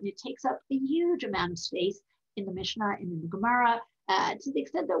important. It takes up a huge amount of space in the Mishnah and in the Gemara, to the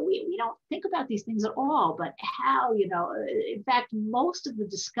extent that we don't think about these things at all, but how, in fact, most of the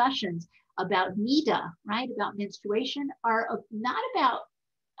discussions about nida, right, about menstruation, are not about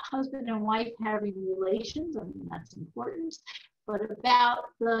husband and wife having relations. I mean, that's important, but about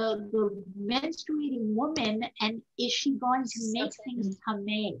the menstruating woman, and is she going to make things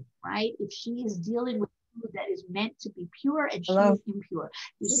tameh, right? If she is dealing with food that is meant to be pure and she is impure.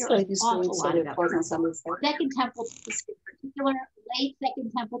 You hear an awful lot about Second Temple in particular, late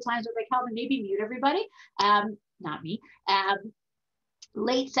Second Temple times, or Calvin, maybe mute everybody, not me.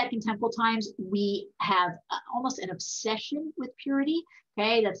 Late Second Temple times, we have almost an obsession with purity.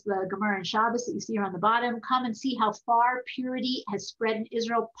 Okay, that's the Gemara and Shabbos that you see here on the bottom. Come and see how far purity has spread in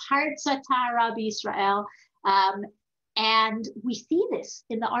Israel. Pardes and Matan Israel. And we see this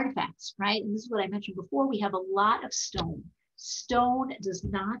in the artifacts, right? And this is what I mentioned before. We have a lot of stone. Stone does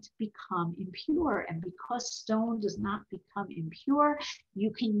not become impure. And because stone does not become impure,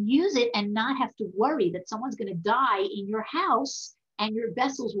 you can use it and not have to worry that someone's going to die in your house and your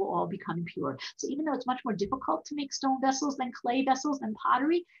vessels will all become impure. So even though it's much more difficult to make stone vessels than clay vessels than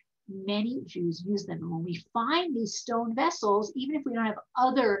pottery, many Jews use them. And when we find these stone vessels, even if we don't have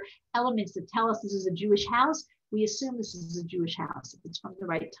other elements that tell us this is a Jewish house, we assume this is a Jewish house if it's from the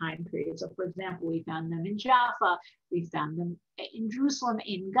right time period. So for example, we found them in Jaffa, we found them in Jerusalem,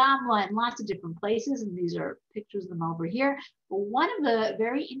 in Gamla, and lots of different places. And these are pictures of them over here. But one of the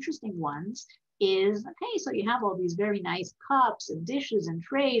very interesting ones is, okay, so you have all these very nice cups and dishes and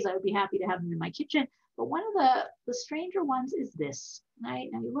trays. I would be happy to have them in my kitchen. But one of the stranger ones is this, right?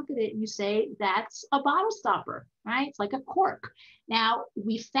 Now you look at it and you say, that's a bottle stopper, right? It's like a cork. Now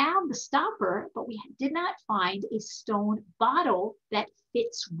we found the stopper, but we did not find a stone bottle that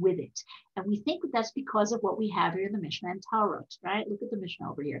fits with it. And we think that that's because of what we have here in the Mishnah and Torah, right? Look at the Mishnah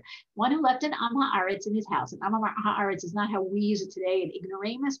over here. One who left an Am Haaretz in his house. And Am Haaretz is not how we use it today in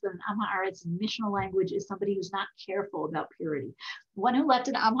ignoramus, but an Am Haaretz in Mishnah language is somebody who's not careful about purity. One who left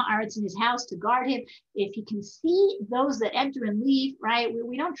an Am Haaretz in his house to guard him. If he can see those that enter and leave, right?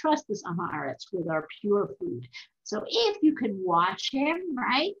 We don't trust this Am Haaretz with our pure food. So if you can watch him,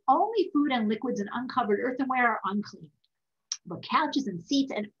 right? Only food and liquids and uncovered earthenware are unclean. But couches and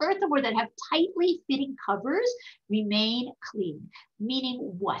seats and earthenware that have tightly fitting covers remain clean. Meaning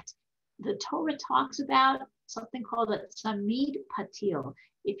what? The Torah talks about something called a tzamid patil.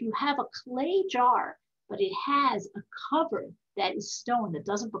 If you have a clay jar, but it has a cover that is stone that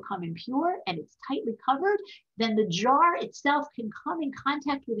doesn't become impure and it's tightly covered, then the jar itself can come in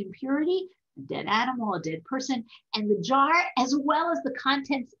contact with impurity, a dead animal, a dead person, and the jar, as well as the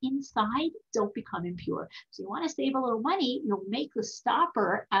contents inside, don't become impure. So you want to save a little money, you'll make the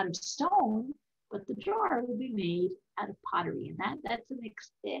stopper out of stone, but the jar will be made out of pottery. And that's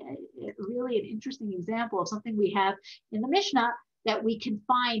really an interesting example of something we have in the Mishnah that we can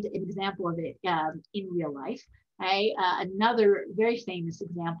find an example of it in real life. Right? Another very famous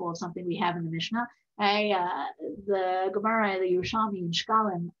example of something we have in the Mishnah, the Gemara, the Yerushalmi in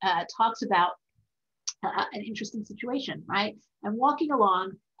Shkalim talks about an interesting situation, right? I'm walking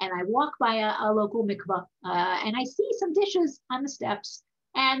along and I walk by a local mikvah and I see some dishes on the steps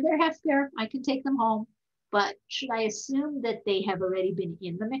and they're hefker. I can take them home. But should I assume that they have already been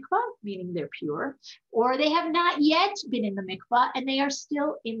in the mikvah, meaning they're pure, or they have not yet been in the mikvah and they are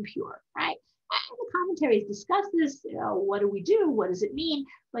still impure, right? And the commentaries discuss this, what do we do? What does it mean?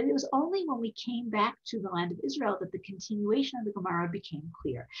 But it was only when we came back to the land of Israel that the continuation of the Gemara became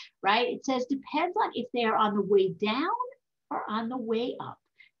clear, right? It says, depends on if they are on the way down or on the way up.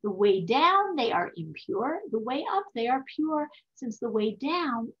 The way down, they are impure. The way up, they are pure, since the way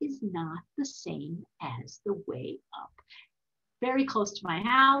down is not the same as the way up. Very close to my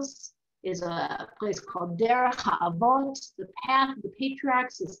house is a place called Derech HaAvot, the path of the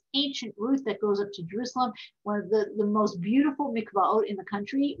patriarchs, this ancient route that goes up to Jerusalem. One of the most beautiful mikvaot in the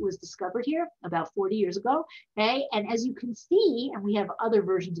country was discovered here about 40 years ago. Okay, and as you can see, and we have other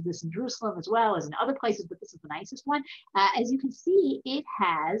versions of this in Jerusalem as well as in other places, but this is the nicest one. As you can see, it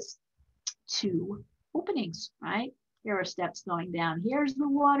has two openings, right? Here are steps going down. Here's the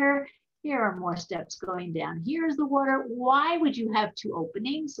water. Here are more steps going down. Here's the water. Why would you have two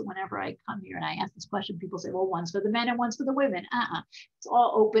openings? So whenever I come here and I ask this question, people say, well, one's for the men and one's for the women. It's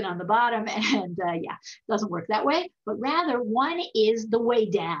all open on the bottom. And yeah, it doesn't work that way. But rather, one is the way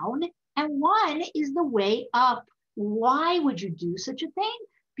down and one is the way up. Why would you do such a thing?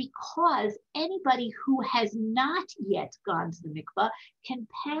 Because anybody who has not yet gone to the mikvah can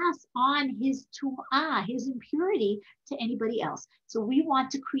pass on his tum'ah, his impurity, to anybody else. So we want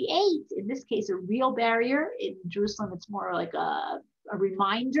to create, in this case, a real barrier. In Jerusalem, it's more like a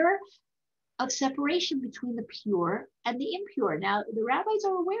reminder of separation between the pure and the impure. Now, the rabbis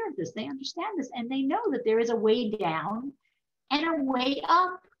are aware of this. They understand this, and they know that there is a way down and a way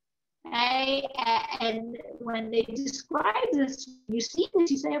up. And when they describe this, you see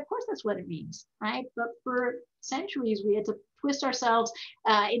this, you say, of course, that's what it means, right? But for centuries, we had to twist ourselves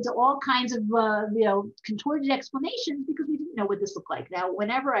into all kinds of, contorted explanations because we didn't know what this looked like. Now,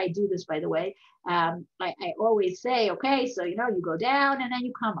 whenever I do this, by the way, I always say, okay, so, you go down and then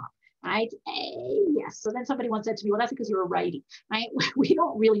you come up. Right? Yes. So then somebody once said to me, well, that's because you're a righty, right? We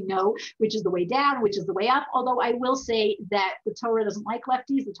don't really know which is the way down, which is the way up. Although I will say that the Torah doesn't like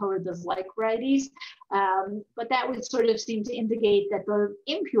lefties, the Torah does like righties. But that would sort of seem to indicate that the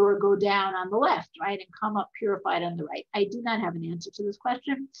impure go down on the left, right? And come up purified on the right. I do not have an answer to this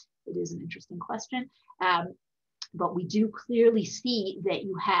question. It is an interesting question. But we do clearly see that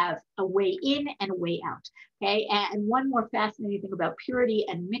you have a way in and a way out, okay? And one more fascinating thing about purity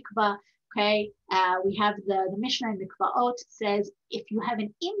and mikvah, okay? We have the Mishnah in Mikvaot says, if you have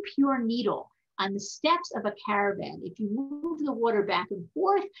an impure needle on the steps of a caravan, if you move the water back and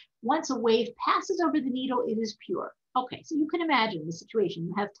forth, once a wave passes over the needle, it is pure. Okay, so you can imagine the situation.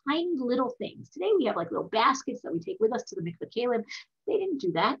 You have tiny little things. Today we have like little baskets that we take with us to the mikvah kalim. They didn't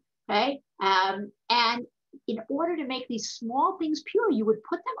do that, okay? And in order to make these small things pure, you would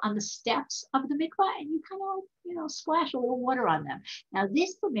put them on the steps of the mikvah and you kind of, splash a little water on them. Now,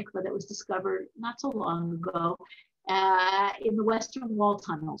 this is the mikvah that was discovered not so long ago in the Western Wall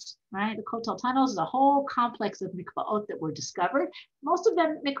tunnels, right? The Kotel tunnels is a whole complex of mikvaot that were discovered. Most of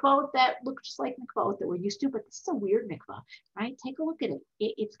them mikvaot that look just like mikvaot that we're used to, but this is a weird mikvah, right? Take a look at it.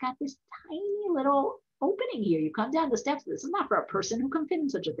 It's got this tiny little opening here. You come down the steps. This is not for a person who can fit in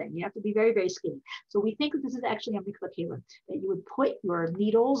such a thing. You have to be very, very skinny. So we think that this is actually a mikvah kelim, that you would put your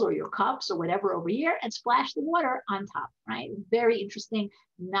needles or your cups or whatever over here and splash the water on top, right? Very interesting.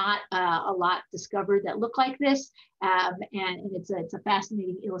 Not a lot discovered that look like this. And it's a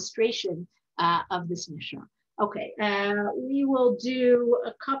fascinating illustration of this Mishnah. Okay, we will do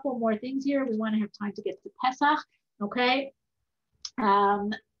a couple more things here. We want to have time to get to Pesach, okay?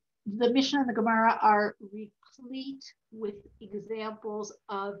 The Mishnah and the Gemara are replete with examples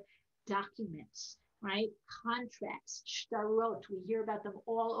of documents, right? Contracts, shtarot, we hear about them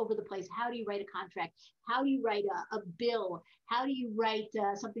all over the place. How do you write a contract? How do you write a bill? How do you write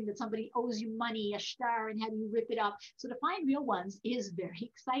something that somebody owes you money, a shtar, and how do you rip it up? So to find real ones is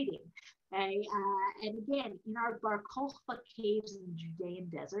very exciting. Okay? And again, in our Bar Kokhba caves in the Judean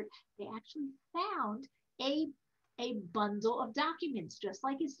desert, they actually found a bundle of documents, just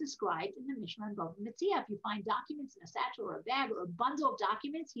like it's described in the Mishnah and Bava Metzia. If you find documents in a satchel or a bag or a bundle of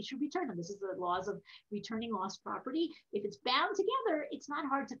documents, he should return them. This is the laws of returning lost property. If it's bound together, it's not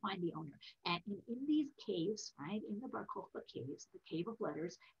hard to find the owner. And in these caves, right, in the Bar Kokhba caves, the cave of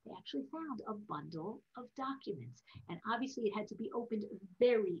letters, they actually found a bundle of documents. And obviously it had to be opened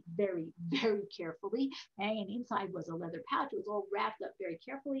very, very, very carefully. And inside was a leather pouch. It was all wrapped up very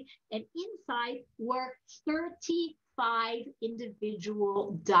carefully. And inside were 35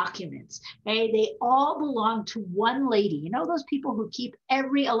 individual documents. Okay, they all belong to one lady. You know those people who keep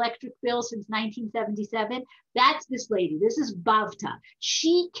every electric bill since 1977? That's this lady. This is Bavta.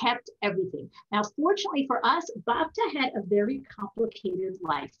 She kept everything. Now, fortunately for us, Bavta had a very complicated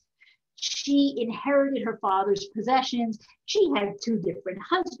life. She inherited her father's possessions. She had 2 different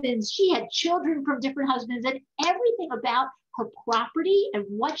husbands. She had children from different husbands, and everything about her property and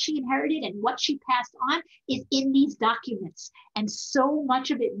what she inherited and what she passed on is in these documents. And so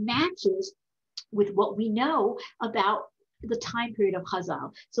much of it matches with what we know about the time period of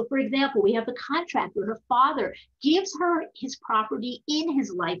Chazal. So for example, we have the contract where her father gives her his property in his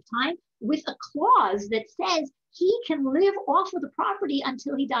lifetime with a clause that says he can live off of the property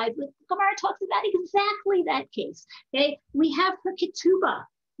until he dies. The Gemara talks about exactly that case. Okay, we have her ketubah,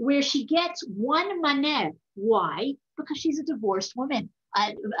 where she gets 1 maneh. Why? Because she's a divorced woman.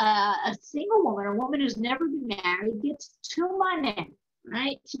 A single woman, a woman who's never been married, gets 2 maneh,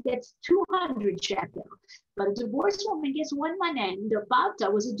 right? She gets 200 shekel. But a divorced woman gets 1 maneh. The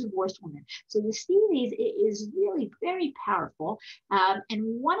Bavta was a divorced woman. So you see these, it is really very powerful. And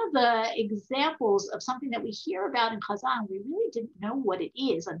one of the examples of something that we hear about in Chazal, we really didn't know what it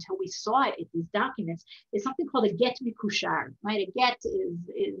is until we saw it in these documents, is something called a get mikushar, right? A get is,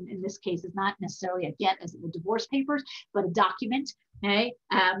 in this case, is not necessarily a get as in the divorce papers, but a document. Okay,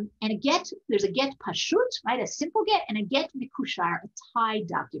 and a get, there's a get pashut, right? A simple get, and a get mikushar, a tied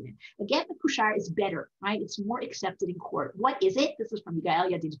document. A get mikushar is better, right? It's more accepted in court. What is it? This is from Yigael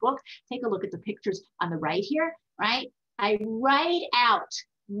Yadin's book. Take a look at the pictures on the right here, right? I write out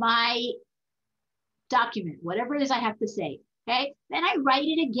my document, whatever it is I have to say, okay? Then I write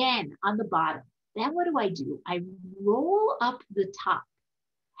it again on the bottom. Then what do? I roll up the top,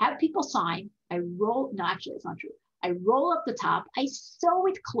 have people sign. No, actually, it's not true. I roll up the top, I sew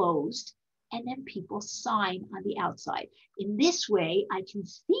it closed, and then people sign on the outside. In this way, I can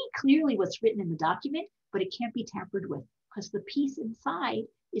see clearly what's written in the document, but it can't be tampered with because the piece inside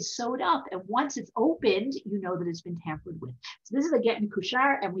is sewed up. And once it's opened, you know that it's been tampered with. So this is a get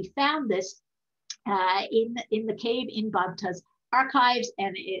mikushar, and we found this in the cave in Bavta's archives,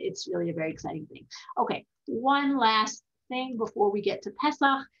 and it's really a very exciting thing. Okay, one last thing before we get to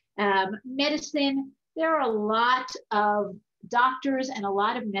Pesach. Medicine. There are a lot of doctors and a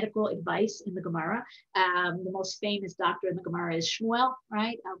lot of medical advice in the Gemara. The most famous doctor in the Gemara is Shmuel,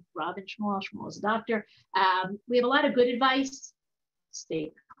 right? Rabbi Shmuel. Shmuel is a doctor. We have a lot of good advice.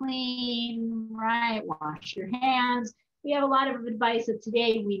 Stay clean, right? Wash your hands. We have a lot of advice that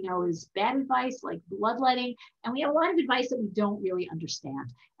today we know is bad advice, like bloodletting. And we have a lot of advice that we don't really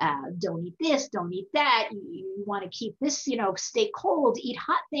understand. Don't eat this, don't eat that. You want to keep this, stay cold, eat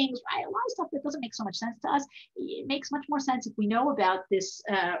hot things, right? A lot of stuff that doesn't make so much sense to us. It makes much more sense if we know about this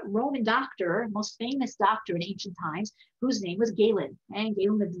Roman doctor, most famous doctor in ancient times, whose name was Galen. And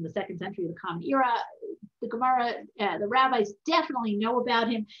Galen lived in the 2nd century of the Common Era. The Gemara, the rabbis definitely know about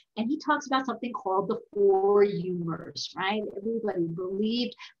him, and he talks about something called the four humors, right? Everybody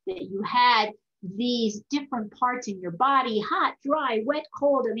believed that you had these different parts in your body, hot, dry, wet,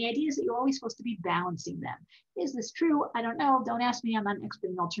 cold, and the idea is that you're always supposed to be balancing them. Is this true? I don't know. Don't ask me. I'm not an expert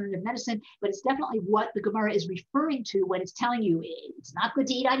in alternative medicine, but it's definitely what the Gemara is referring to when it's telling you it's not good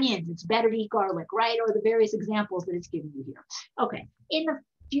to eat onions, it's better to eat garlic, right? Or the various examples that it's giving you here. Okay, in the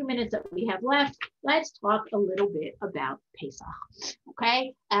few minutes that we have left, let's talk a little bit about Pesach.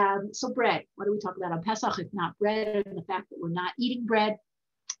 Okay, so bread. What do we talk about on Pesach if not bread, and the fact that we're not eating bread?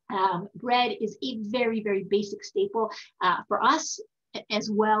 Bread is a very, very basic staple for us as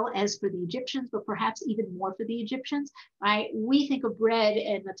well as for the Egyptians, but perhaps even more for the Egyptians, right? We think of bread,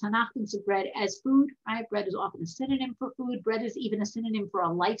 and the Tanakh thinks of bread as food, right? Bread is often a synonym for food. Bread is even a synonym for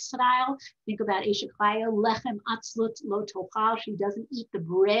a lifestyle. Think about Eshet Chaya, lechem atzlut lo tochal. She doesn't eat the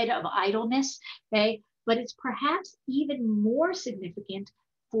bread of idleness, okay? But it's perhaps even more significant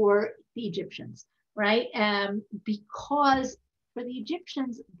for the Egyptians, right? Because for the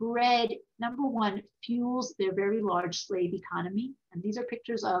Egyptians, bread, number one, fuels their very large slave economy. And these are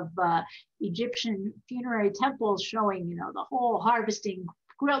pictures of Egyptian funerary temples showing, the whole harvesting,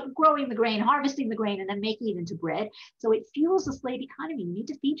 growing the grain, harvesting the grain, and then making it into bread. So it fuels the slave economy. You need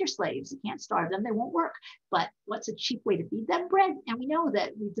to feed your slaves. You can't starve them. They won't work. But what's a cheap way to feed them? Bread. And we know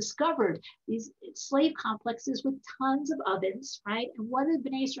that we've discovered these slave complexes with tons of ovens, right? And what did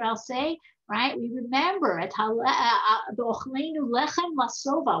Bnei Israel say? Right? We remember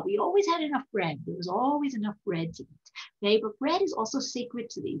we always had enough bread. There was always enough bread to eat. Okay, but bread is also sacred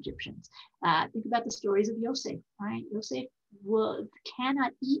to the Egyptians. Think about the stories of Yosef, right? Yosef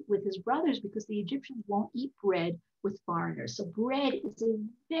cannot eat with his brothers because the Egyptians won't eat bread with foreigners. So bread is a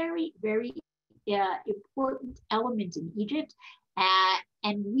very, very important element in Egypt.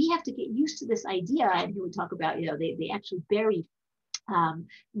 And we have to get used to this idea. And here we talk about, they actually buried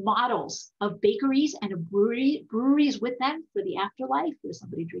models of bakeries and of breweries with them for the afterlife. There's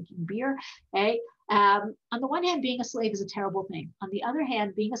somebody drinking beer. Okay. On the one hand, being a slave is a terrible thing. On the other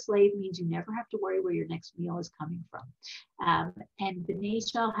hand, being a slave means you never have to worry where your next meal is coming from. And Bnei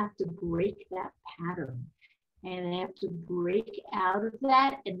Israel have to break that pattern. And they have to break out of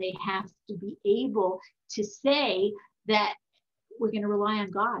that. And they have to be able to say that we're going to rely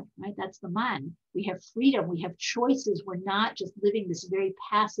on God, right? That's the man. We have freedom. We have choices. We're not just living this very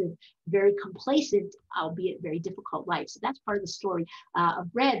passive, very complacent, albeit very difficult life. So that's part of the story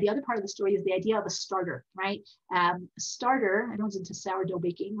of bread. The other part of the story is the idea of a starter, right? A starter, everyone's into sourdough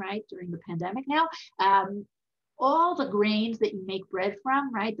baking, right? During the pandemic now. All the grains that you make bread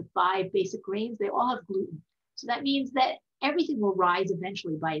from, right? The 5 basic grains, they all have gluten. So that means that everything will rise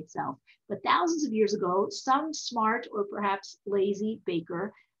eventually by itself. But thousands of years ago, some smart or perhaps lazy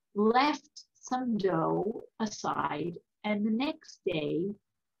baker left some dough aside, and the next day,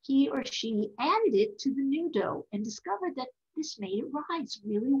 he or she added it to the new dough and discovered that this made it rise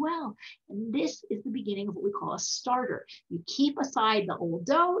really well. And this is the beginning of what we call a starter. You keep aside the old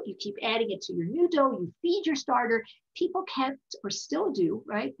dough, you keep adding it to your new dough, you feed your starter. People kept, or still do,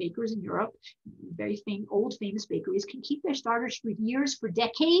 right? Bakers in Europe, very old famous bakeries, can keep their starters for years, for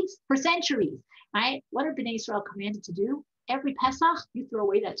decades, for centuries, right? What are Bnei Israel commanded to do? Every Pesach, you throw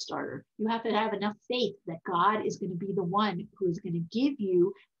away that starter. You have to have enough faith that God is going to be the one who is going to give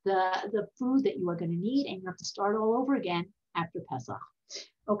you the food that you are going to need, and you have to start all over again after Pesach.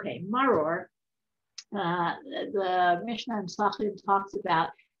 Okay, maror. The Mishnah in Sachim talks about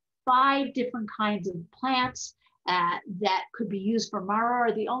 5 different kinds of plants that could be used for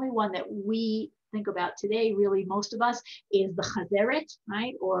maror. The only one that we think about today, really most of us, is the chazeret,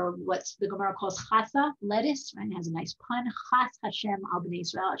 right? Or what the Gemara calls chasa, lettuce, right? It has a nice pun. Chas Hashem al bnei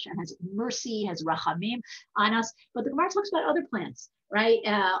Israel. Hashem has mercy, has rachamim on us. But the Gemara talks about other plants, right?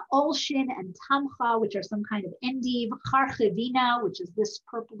 Olshin and tamcha, which are some kind of endive. Charchevina, which is this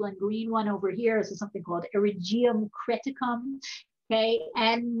purple and green one over here. This is something called Erigeum creticum. Okay,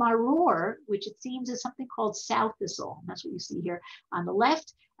 and maror, which it seems is something called sow thistle. And that's what you see here on the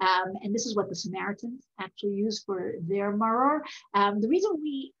left. And this is what the Samaritans actually use for their maror. The reason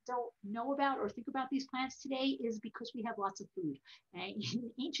we don't know about or think about these plants today is because we have lots of food. Okay? In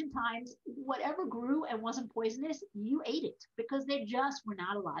ancient times, whatever grew and wasn't poisonous, you ate it because there just were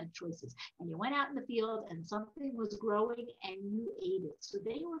not a lot of choices. And you went out in the field and something was growing and you ate it. So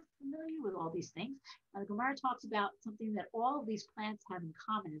they were familiar with all these things. The Gemara talks about something that all of these plants have in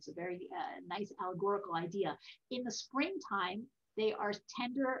common. It's a very nice allegorical idea. In the springtime, they are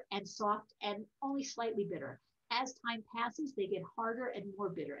tender and soft and only slightly bitter. As time passes, they get harder and more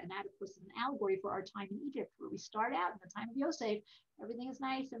bitter. And that, of course, is an allegory for our time in Egypt, where we start out in the time of Yosef, everything is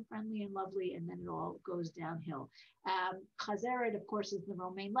nice and friendly and lovely, and then it all goes downhill. Chazeret, of course, is the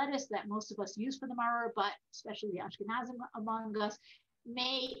romaine lettuce that most of us use for the maror, but especially the Ashkenazim among us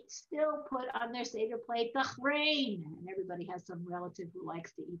may still put on their Seder plate the chrein. And everybody has some relative who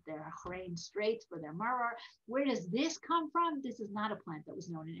likes to eat their chrein straight for their maror. Where does this come from? This is not a plant that was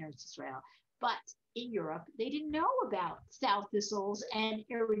known in Eretz Israel. But in Europe, they didn't know about sow thistles and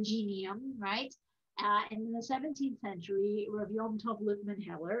erugenium, right? And in the 17th century, Rav Yom Tov Lippman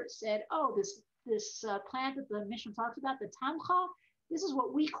Heller said, oh, this plant that the Mishnah talks about, the tamcha, this is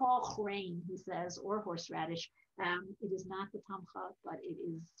what we call chrein, he says, or horseradish. It is not the tamcha, but it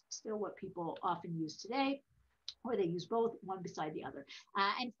is still what people often use today, or they use both, one beside the other.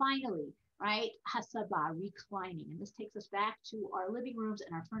 And finally, right, hasaba, reclining. And this takes us back to our living rooms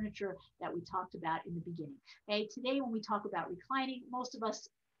and our furniture that we talked about in the beginning. Okay, today when we talk about reclining, most of us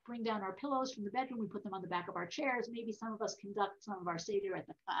bring down our pillows from the bedroom, we put them on the back of our chairs. Maybe some of us conduct some of our Seder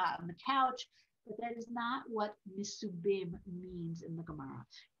on the couch, but that is not what misubim means in the Gemara.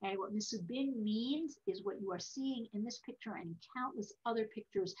 Okay, what misubim means is what you are seeing in this picture and in countless other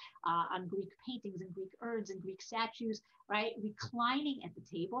pictures on Greek paintings and Greek urns and Greek statues, right? Reclining at the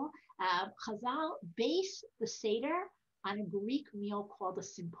table. Chazal base the Seder on a Greek meal called a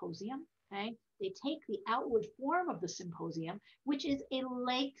symposium. Okay, they take the outward form of the symposium, which is a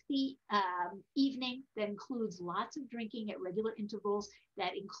lengthy evening that includes lots of drinking at regular intervals,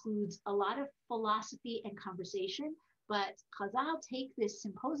 that includes a lot of philosophy and conversation. But Chazal take this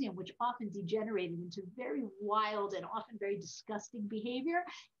symposium, which often degenerated into very wild and often very disgusting behavior,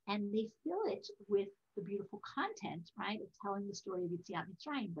 and they fill it with the beautiful content, right, of telling the story of Yetziat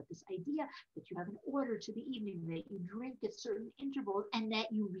Mitzrayim. But this idea that you have an order to the evening, that you drink at certain intervals, and that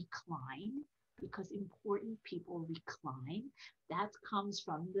you recline, because important people recline, that comes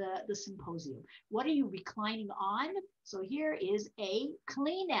from the symposium. What are you reclining on? So here is a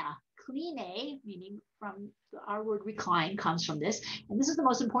klina. Kline, meaning from our word recline, comes from this. And this is the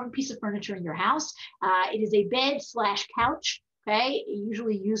most important piece of furniture in your house. It is a bed / couch. Okay,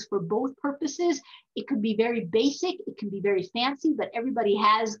 usually used for both purposes. It could be very basic, it can be very fancy, but everybody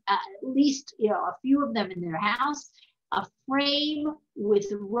has at least a few of them in their house. A frame with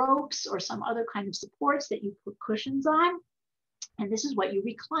ropes or some other kind of supports that you put cushions on. And this is what you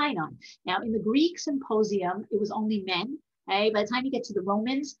recline on. Now, in the Greek symposium, it was only men. Okay? By the time you get to the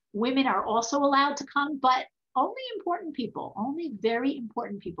Romans, women are also allowed to come, but only important people, only very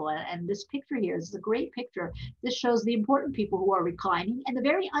important people. And this picture here is a great picture. This shows the important people who are reclining, and the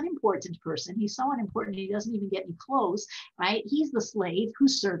very unimportant person. He's so unimportant, he doesn't even get any clothes, right? He's the slave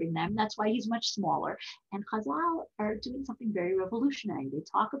who's serving them. That's why he's much smaller. And Chazal are doing something very revolutionary. They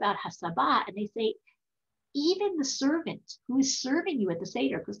talk about hasabah, and they say, even the servant who is serving you at the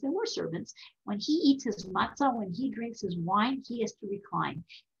Seder, because there were servants, when he eats his matzah, when he drinks his wine, he has to recline.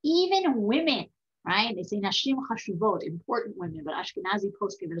 Even women, right? They say nashim chashuvot, important women, but Ashkenazi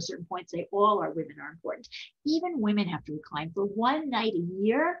poskim at a certain point say all our women are important. Even women have to recline. For one night a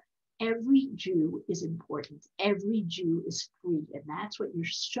year, every Jew is important. Every Jew is free. And that's what you're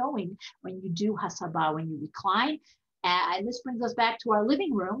showing when you do hasabah, when you recline. And this brings us back to our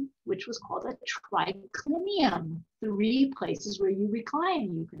living room, which was called a triclinium, 3 places where you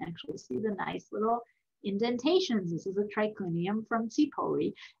recline. You can actually see the nice little indentations. This is a triclinium from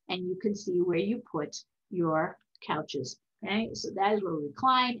Tzipori, and you can see where you put your couches. Okay, so that is where we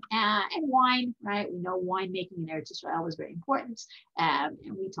recline. And wine, right? We know wine making in Eretz Israel was very important, and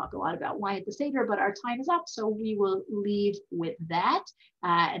we talk a lot about wine at the Seder, but our time is up, so we will leave with that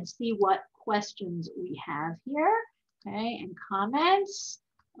and see what questions we have here. Okay, and comments.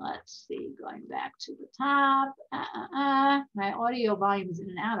 Let's see, going back to the top. My audio volume is in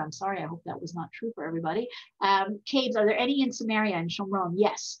and out. I'm sorry. I hope that was not true for everybody. Caves, are there any in Samaria and Shomron?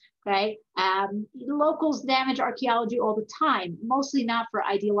 Yes. Okay. Locals damage archaeology all the time, mostly not for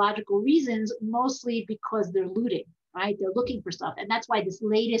ideological reasons, mostly because they're looting, right? They're looking for stuff. And that's why this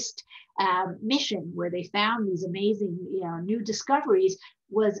latest mission where they found these amazing, new discoveries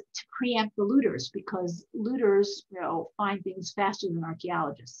was to preempt the looters, because looters, find things faster than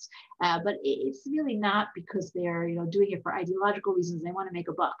archaeologists. But it's really not because they're, doing it for ideological reasons. They want to make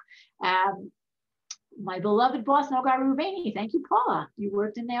a buck. My beloved boss, Nogar Rubeni, thank you, Paula. You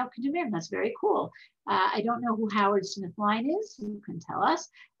worked in Neo Kedumim. That's very cool. I don't know who Howard Smith Line is. You can tell us.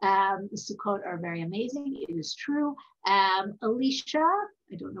 The Sukkot are very amazing. It is true. Alicia,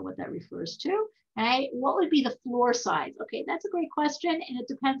 I don't know what that refers to. Right? What would be the floor size? Okay, that's a great question, and it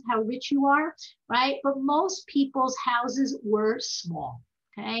depends how rich you are, right? But most people's houses were small.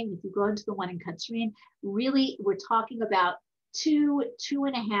 Okay, if you go into the one in Katsrin, really we're talking about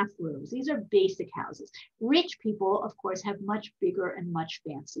 2.5 rooms. These are basic houses. Rich people, of course, have much bigger and much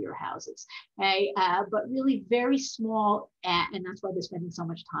fancier houses. Okay, but really very small, and that's why they're spending so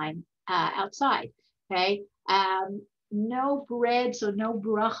much time outside. Okay. No bread, so no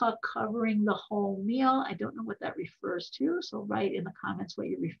bracha covering the whole meal. I don't know what that refers to, so write in the comments what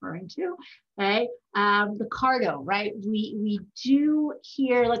you're referring to. Okay, the cardo, right? We do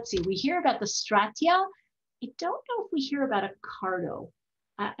hear. Let's see, we hear about the stratia. I don't know if we hear about a cardo.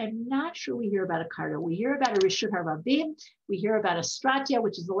 I'm not sure we hear about a cardo. We hear about a rishut harabim. We hear about a stratia,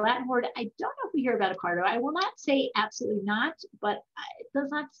 which is the Latin word. I don't know if we hear about a cardo. I will not say absolutely not, but it does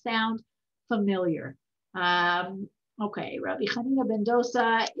not sound familiar. Okay, Rabbi Hanina ben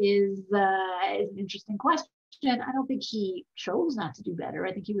Dosa is an interesting question. I don't think he chose not to do better.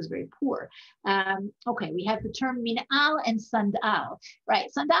 I think he was very poor. Okay, we have the term min'al and sandal. Right,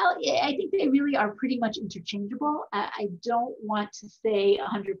 sandal, I think they really are pretty much interchangeable. I don't want to say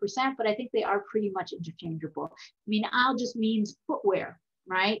 100%, but I think they are pretty much interchangeable. Min'al just means footwear,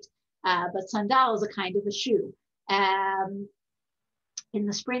 right? But sandal is a kind of a shoe. In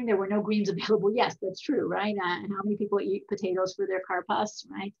the spring, there were no greens available. Yes, that's true, right? And how many people eat potatoes for their karpas,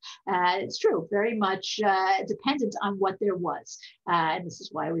 right? It's true, very much dependent on what there was. And this is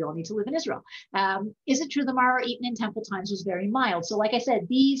why we all need to live in Israel. Is it true the maror eaten in temple times was very mild? So like I said,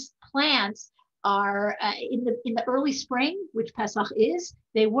 these plants are in the early spring, which Pesach is,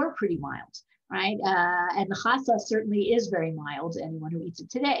 they were pretty mild. Right? And the chasa certainly is very mild to anyone who eats it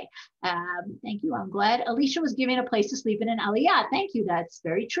today. Thank you. I'm glad Alicia was given a place to sleep in an Aliyah. Thank you. That's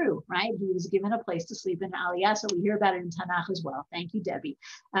very true, right? He was given a place to sleep in an Aliyah. So we hear about it in Tanakh as well. Thank you, Debbie.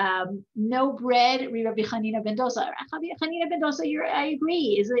 No bread, Rabbi Hanina ben Dosa. Rabbi Hanina ben Dosa, I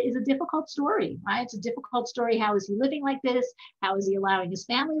agree, is a difficult story, right? It's a difficult story. How is he living like this? How is he allowing his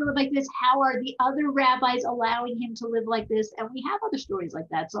family to live like this? How are the other rabbis allowing him to live like this? And we have other stories like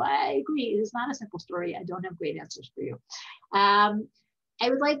that. So I agree. It is not a simple story. I don't have great answers for you. I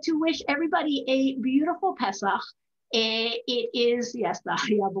would like to wish everybody a beautiful Pesach. It is, yes, the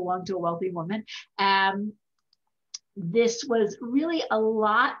Aliyah belonged to a wealthy woman. This was really a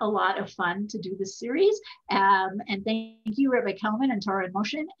lot of fun to do this series. And thank you, Rabbi Kelman and Torah in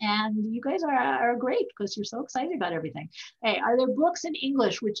Motion. And you guys are great because you're so excited about everything. Hey, are there books in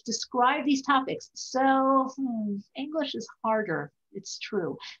English which describe these topics? So English is harder. It's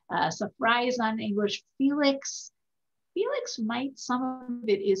true. Safrai is not in English. Felix might, some of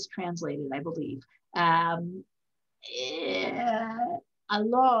it is translated, I believe.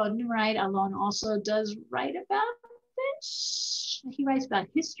 Alon, right? Alon also does write about this. He writes about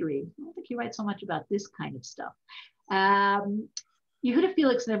history. I don't think he writes so much about this kind of stuff. Yehuda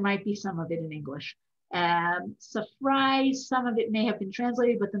Felix, there might be some of it in English. Safrai, some of it may have been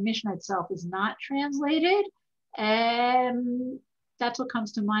translated, but the Mishnah itself is not translated. That's what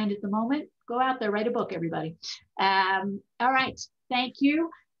comes to mind at the moment. Go out there, write a book, everybody. All right, thank you,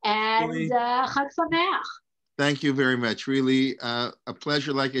 and Chag Sameach. Thank you very much. Really a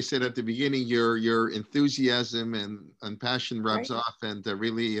pleasure. Like I said at the beginning, your enthusiasm and passion rubs off, and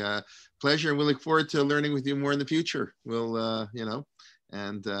really pleasure. And we look forward to learning with you more in the future. We'll,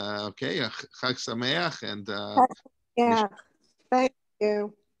 and okay, Chag Sameach, and yeah, thank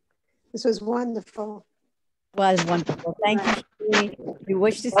you. This was wonderful. Was wonderful. Thank you. We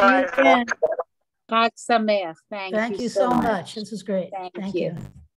wish to see you again. Chag Sameach. Thank you so much. This was great. Thank you.